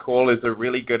this call is a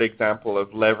really good example of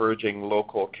leveraging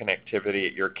local connectivity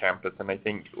at your campus. And I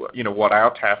think, what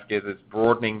our task is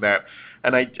broadening that.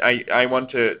 And I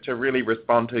want to really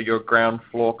respond to your ground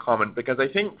floor comment, because I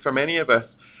think for many of us,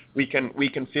 we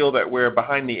can feel that we're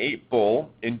behind the 8 ball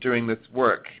in doing this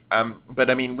work. But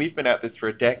I mean, we've been at this for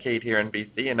a decade here in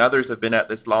BC, and others have been at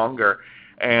this longer.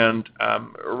 And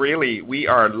really, we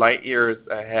are light years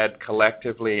ahead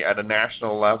collectively at a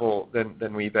national level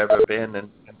than we've ever been.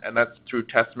 And that's through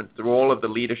testament through all of the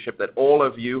leadership that all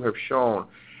of you have shown.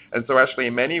 And so actually,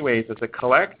 in many ways, as a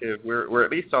collective, we're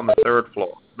at least on the 3rd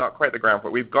floor, not quite the ground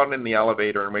floor. We've gotten in the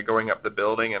elevator and we're going up the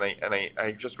building. And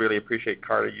I just really appreciate,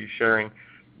 Carter, you sharing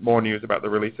more news about the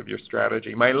release of your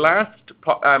strategy. My last,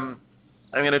 I'm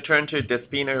going to turn to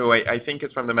Despina, who I think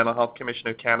is from the Mental Health Commission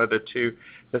of Canada too,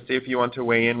 to see if you want to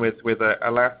weigh in with a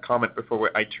last comment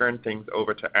before I turn things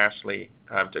over to Ashley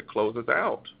to close us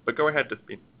out. But go ahead,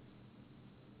 Despina.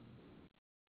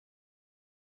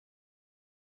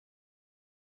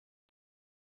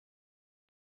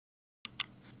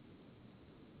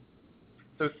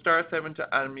 So *7 to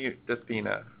unmute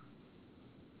Despina.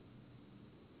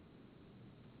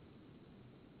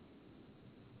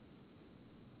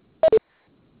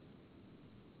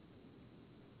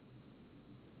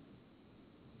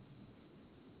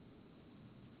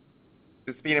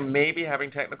 Despina may be having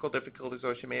technical difficulties,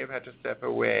 or she may have had to step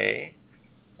away.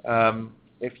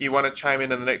 If you want to chime in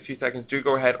the next few seconds, do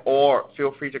go ahead, or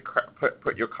feel free to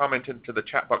put your comment into the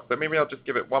chat box. But maybe I'll just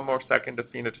give it one more second,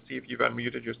 Despina, to see if you've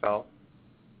unmuted yourself.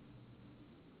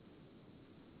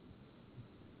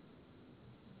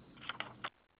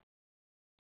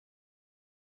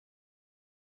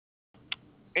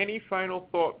 Any final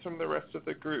thoughts from the rest of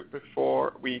the group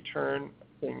before we turn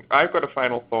things? I've got a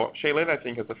final thought. Shaylin, I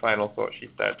think, has a final thought, she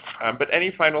said. But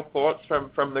any final thoughts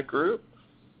from the group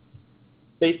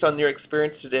based on your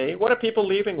experience today? What are people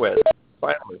leaving with,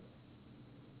 finally?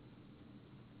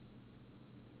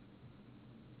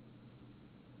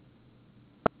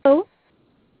 Hello.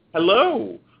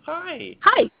 Hello. Hi.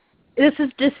 Hi. This is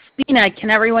Despina.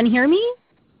 Can everyone hear me?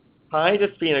 Hi,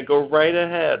 Despina. Go right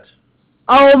ahead.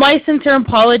 Oh, my sincere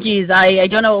apologies. I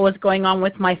don't know what was going on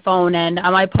with my phone, and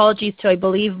my apologies to, I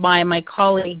believe, my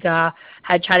colleague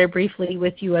had chatted briefly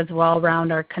with you as well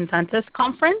around our consensus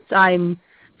conference. I'm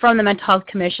from the Mental Health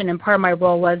Commission, and part of my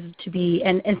role was to be,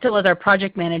 and still as our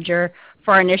project manager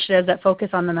for our initiatives that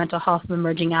focus on the mental health of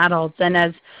emerging adults. And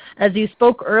as you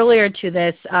spoke earlier to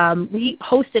this, we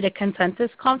hosted a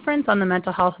consensus conference on the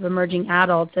mental health of emerging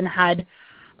adults and had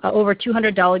over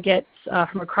 200 delegates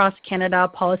from across Canada,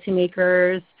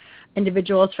 policymakers,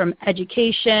 individuals from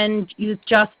education, youth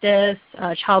justice,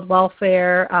 child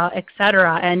welfare,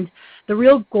 etc. And the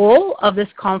real goal of this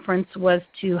conference was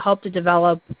to help to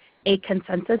develop a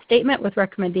consensus statement with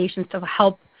recommendations to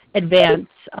help advance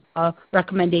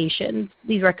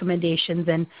these recommendations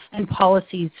and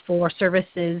policies for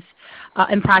services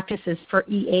and practices for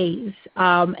EAs.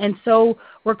 And so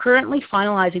we're currently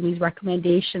finalizing these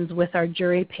recommendations with our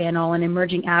jury panel and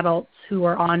emerging adults who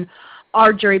are on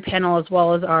our jury panel as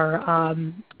well as our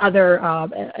other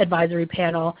advisory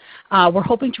panel. We're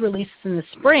hoping to release this in the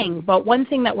spring, but one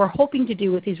thing that we're hoping to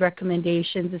do with these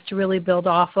recommendations is to really build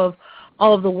off of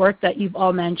all of the work that you've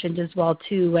all mentioned as well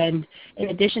too, and in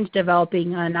addition to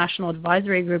developing a national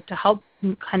advisory group to help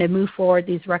kind of move forward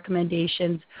these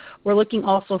recommendations, we're looking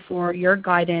also for your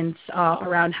guidance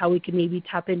around how we can maybe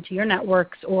tap into your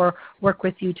networks or work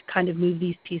with you to kind of move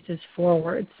these pieces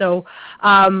forward. So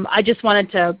I just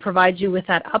wanted to provide you with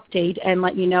that update and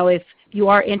let you know if you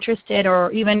are interested,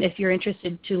 or even if you're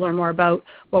interested to learn more about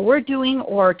what we're doing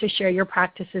or to share your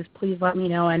practices, please let me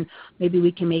know and maybe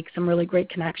we can make some really great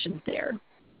connections there.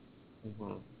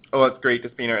 Mm-hmm. Oh, that's great,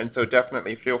 Despina. And so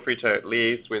definitely feel free to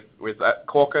liaise with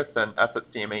Caucus and us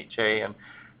at CMHA,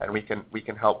 and we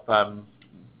can help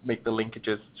make the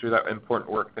linkages through that important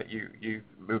work that you've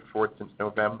moved forward since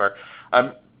November.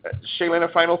 Shaylin,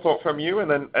 a final thought from you,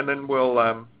 and then we'll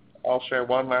I'll share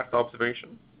one last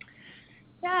observation.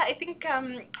 Yeah, I think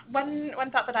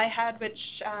one thought that I had, which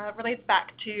relates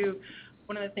back to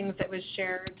one of the things that was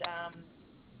shared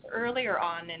earlier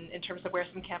on in terms of where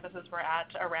some campuses were at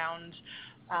around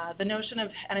the notion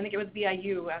of, and I think it was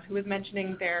BIU who was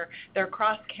mentioning their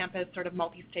cross-campus sort of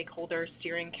multi-stakeholder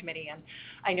steering committee. And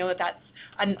I know that that's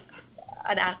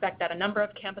an aspect that a number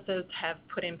of campuses have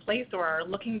put in place or are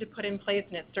looking to put in place,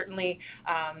 and it's certainly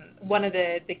one of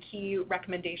the key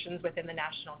recommendations within the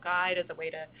National Guide as a way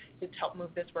to help move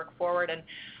this work forward. And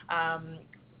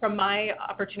from my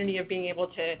opportunity of being able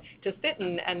to sit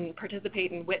and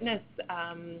participate and witness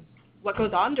what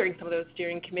goes on during some of those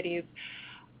steering committees,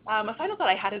 a final thought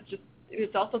I had is just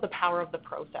it's also the power of the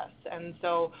process. And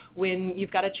so when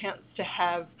you've got a chance to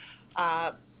have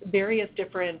various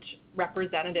different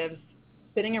representatives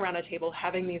sitting around a table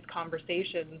having these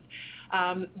conversations,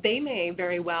 they may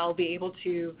very well be able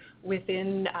to,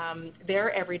 within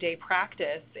their everyday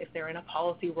practice, if they're in a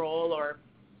policy role or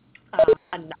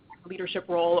a leadership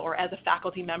role or as a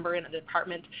faculty member in a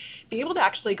department, be able to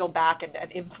actually go back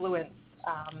and influence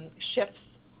shifts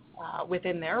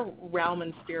within their realm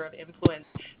and sphere of influence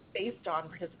based on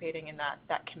participating in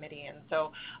that committee. And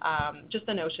so just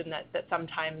the notion that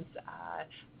sometimes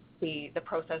the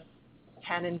process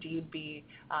can indeed be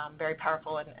very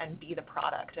powerful and be the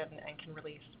product and can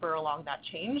really spur along that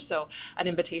change. So an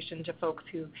invitation to folks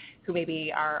who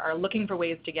maybe are looking for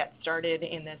ways to get started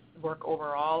in this work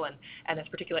overall and this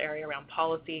particular area around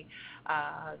policy,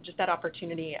 just that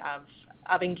opportunity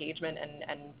of engagement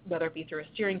and whether it be through a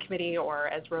steering committee or,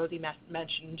 as Rosie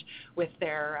mentioned, with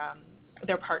their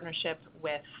partnership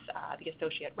with the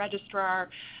associate registrar,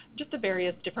 just the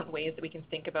various different ways that we can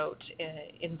think about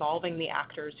involving the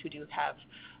actors who do have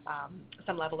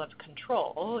some level of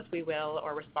control, if we will,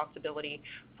 or responsibility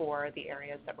for the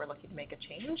areas that we're looking to make a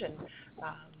change. And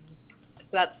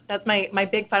that's my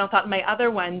big final thought. My other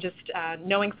one, just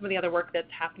knowing some of the other work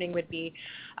that's happening, would be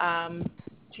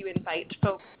to invite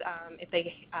folks, if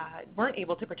they weren't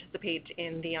able to participate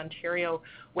in the Ontario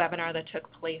webinar that took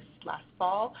place last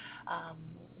fall,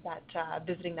 that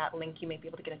visiting that link, you may be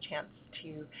able to get a chance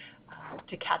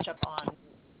to catch up on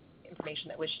information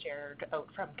that was shared out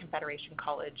from Confederation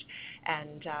College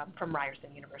and from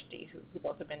Ryerson University, who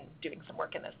both have been doing some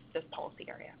work in this policy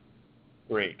area.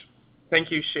 Great.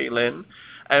 Thank you, Shaylin.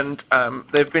 And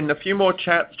there have been a few more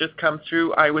chats just come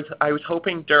through. I was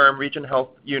hoping Durham Region Health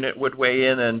Unit would weigh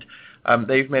in, and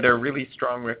they've made a really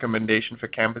strong recommendation for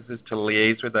campuses to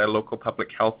liaise with their local public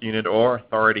health unit or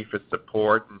authority for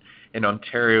support. And in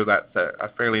Ontario, that's a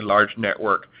fairly large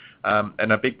network,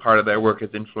 and a big part of their work is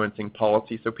influencing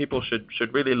policy. So people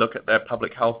should really look at their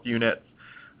public health units.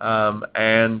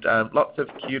 And lots of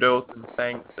kudos and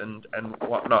thanks and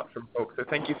whatnot from folks. So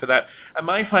thank you for that. And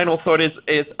my final thought is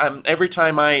every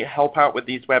time I help out with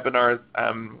these webinars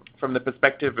from the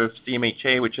perspective of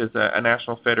CMHA, which is a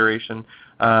national federation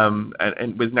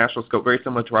and with national scope, very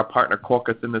similar to our partner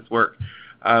caucus in this work,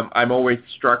 I'm always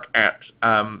struck at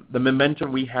the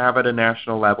momentum we have at a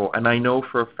national level. And I know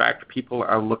for a fact people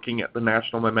are looking at the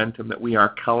national momentum that we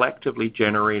are collectively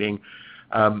generating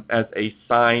as a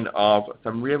sign of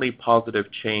some really positive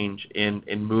change in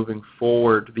moving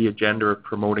forward the agenda of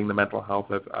promoting the mental health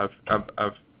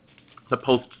of the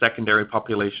post-secondary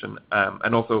population,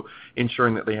 and also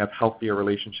ensuring that they have healthier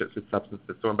relationships with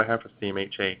substances. So on behalf of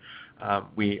CMHA,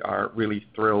 we are really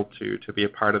thrilled to be a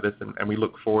part of this, and we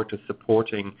look forward to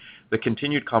supporting the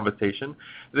continued conversation.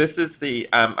 This is the,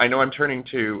 I know I'm turning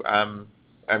to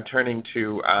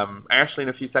Ashley in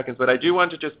a few seconds, but I do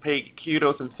want to just pay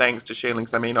kudos and thanks to Shaylin,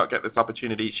 because I may not get this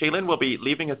opportunity. Shaylin will be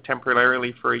leaving us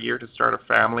temporarily for a year to start a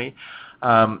family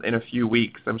in a few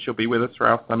weeks, and she'll be with us for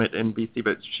our summit in BC.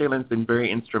 But Shaylin's been very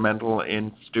instrumental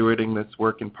in stewarding this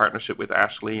work in partnership with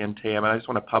Ashley and Tam, and I just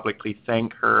want to publicly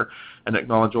thank her and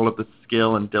acknowledge all of the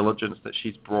skill and diligence that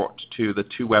she's brought to the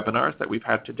two webinars that we've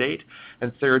had to date.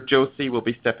 And Sarah Josie will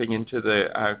be stepping into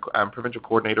the provincial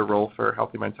coordinator role for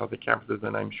Healthy Minds, Healthy Campuses,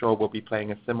 and I'm sure will be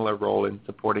playing a similar role in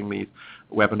supporting these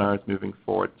webinars moving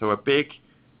forward. So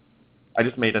I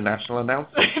just made a national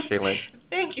announcement, Shaylin.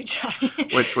 Thank you, Johnny.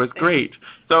 Which was great.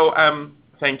 So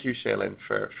thank you, Shaylin,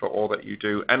 for all that you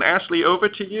do. And Ashley, over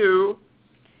to you.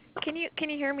 Can you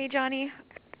hear me, Johnny?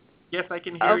 Yes, I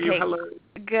can hear you. Hello.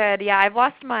 Good. Yeah, I've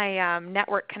lost my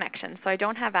network connection, so I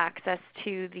don't have access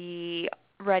to the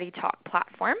Ready Talk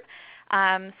platform.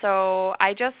 So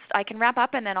I can wrap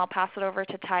up, and then I'll pass it over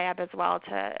to Tayeb as well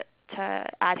to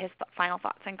add his final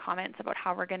thoughts and comments about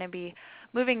how we're going to be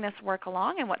moving this work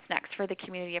along and what's next for the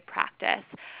community of practice.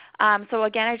 So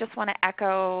again, I just want to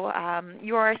echo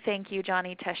your thank you,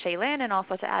 Johnny, to Shaylin, and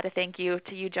also to add a thank you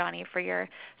to you, Johnny, for your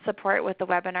support with the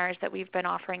webinars that we've been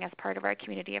offering as part of our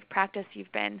community of practice.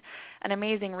 You've been an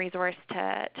amazing resource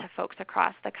to folks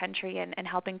across the country and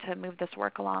helping to move this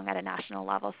work along at a national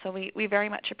level. So we very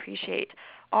much appreciate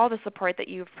all the support that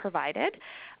you've provided.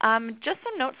 Just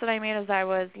some notes that I made as I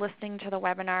was listening to the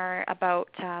webinar about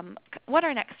what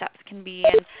our next steps can be.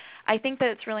 And I think that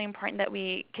it's really important that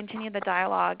we continue the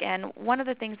dialogue. And one of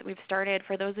the things that we've started,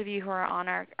 for those of you who are on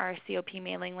our COP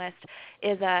mailing list,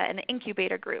 is an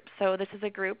incubator group. So this is a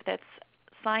group that's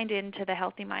signed into the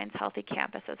Healthy Minds, Healthy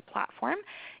Campuses platform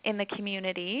in the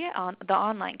community, on the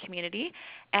online community,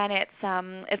 and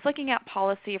it's looking at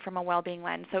policy from a well-being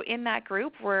lens. So in that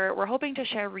group, we're hoping to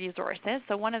share resources.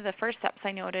 So one of the first steps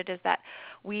I noted is that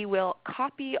we will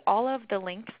copy all of the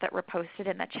links that were posted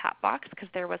in the chat box, because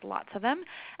there was lots of them,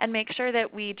 and make sure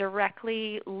that we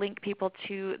directly link people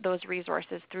to those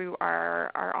resources through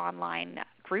our online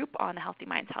group on the Healthy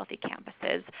Minds, Healthy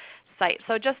Campuses site.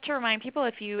 So just to remind people,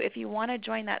 if you want to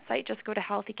join that site, just go to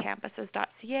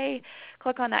healthycampuses.ca,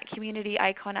 click on that community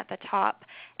icon at the top,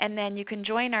 and then you can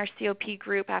join our COP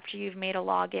group after you've made a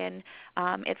login.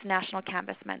 It's National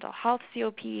Campus Mental Health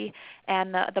COP,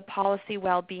 and the Policy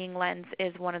Wellbeing Lens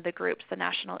is one of the groups, the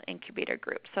National Incubator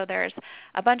Group. So there's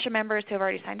a bunch of members who have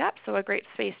already signed up, so a great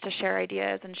space to share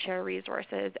ideas and share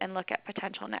resources and look at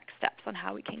potential next steps on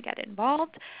how we can get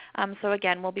involved. So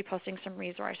again, we'll be posting some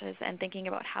resources and thinking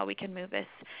about how we can move this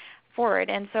forward.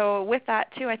 And so with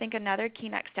that too, I think another key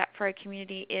next step for our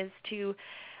community is to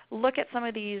look at some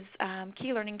of these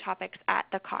key learning topics at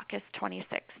the Caucus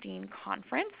 2016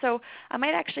 conference. So I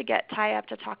might actually get Ty up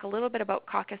to talk a little bit about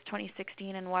Caucus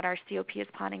 2016 and what our COP is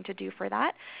planning to do for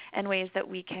that, and ways that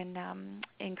we can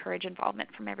encourage involvement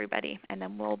from everybody. And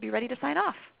then we'll be ready to sign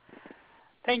off.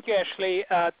 Thank you, Ashley.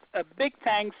 A big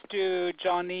thanks to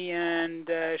Jonny and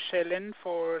Shailin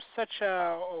for such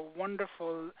a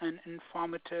wonderful and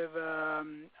informative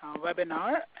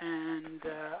webinar, and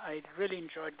I really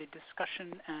enjoyed the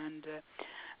discussion and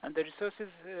the resources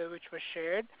which were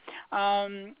shared.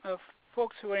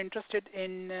 Folks who are interested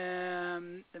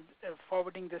in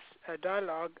forwarding this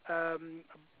dialogue, a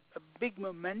big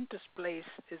momentous place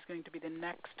is going to be the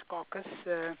next caucus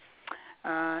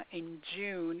in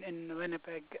June in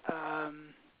Winnipeg,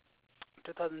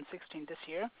 2016 this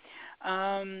year.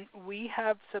 We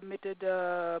have submitted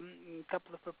a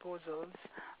couple of proposals.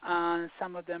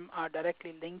 Some of them are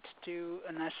directly linked to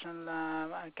a national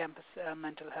campus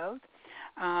mental health.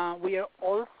 We are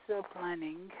also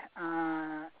planning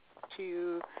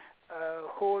to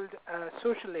hold a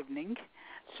social evening.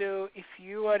 So if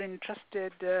you are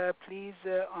interested, please,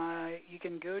 you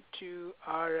can go to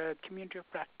our Community of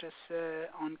Practice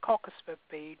on Caucus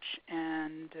webpage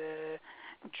and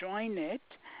join it,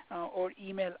 or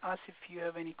email us if you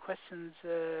have any questions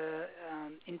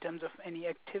in terms of any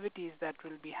activities that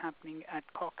will be happening at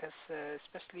Caucus,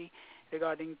 especially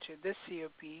regarding to this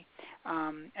COP.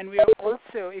 And we are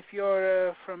also, if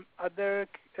you're from other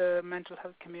mental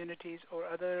health communities or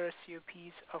other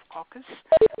COPs of Caucus,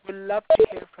 we'd love to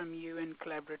hear from you and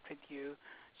collaborate with you.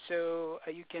 So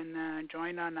you can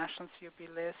join our national COP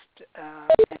list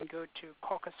and go to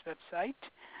Caucus website,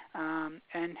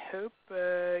 and hope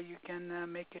you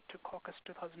can make it to Caucus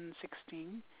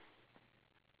 2016.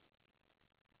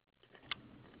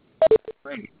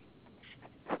 Great.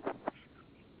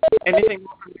 Anything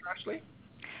more from you, Ashley?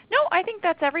 No, I think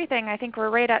that's everything. I think we're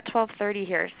right at 12:30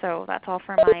 here, so that's all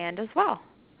from my end as well.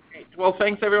 Great. Well,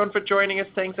 thanks everyone for joining us.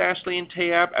 Thanks Ashley and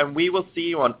Tayab, and we will see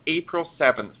you on April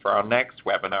 7th for our next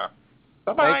webinar.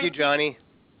 Bye-bye. Thank you, Jonny.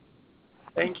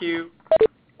 Thank you.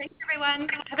 Thanks, everyone.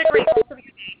 Have a great rest of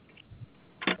your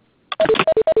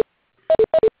day.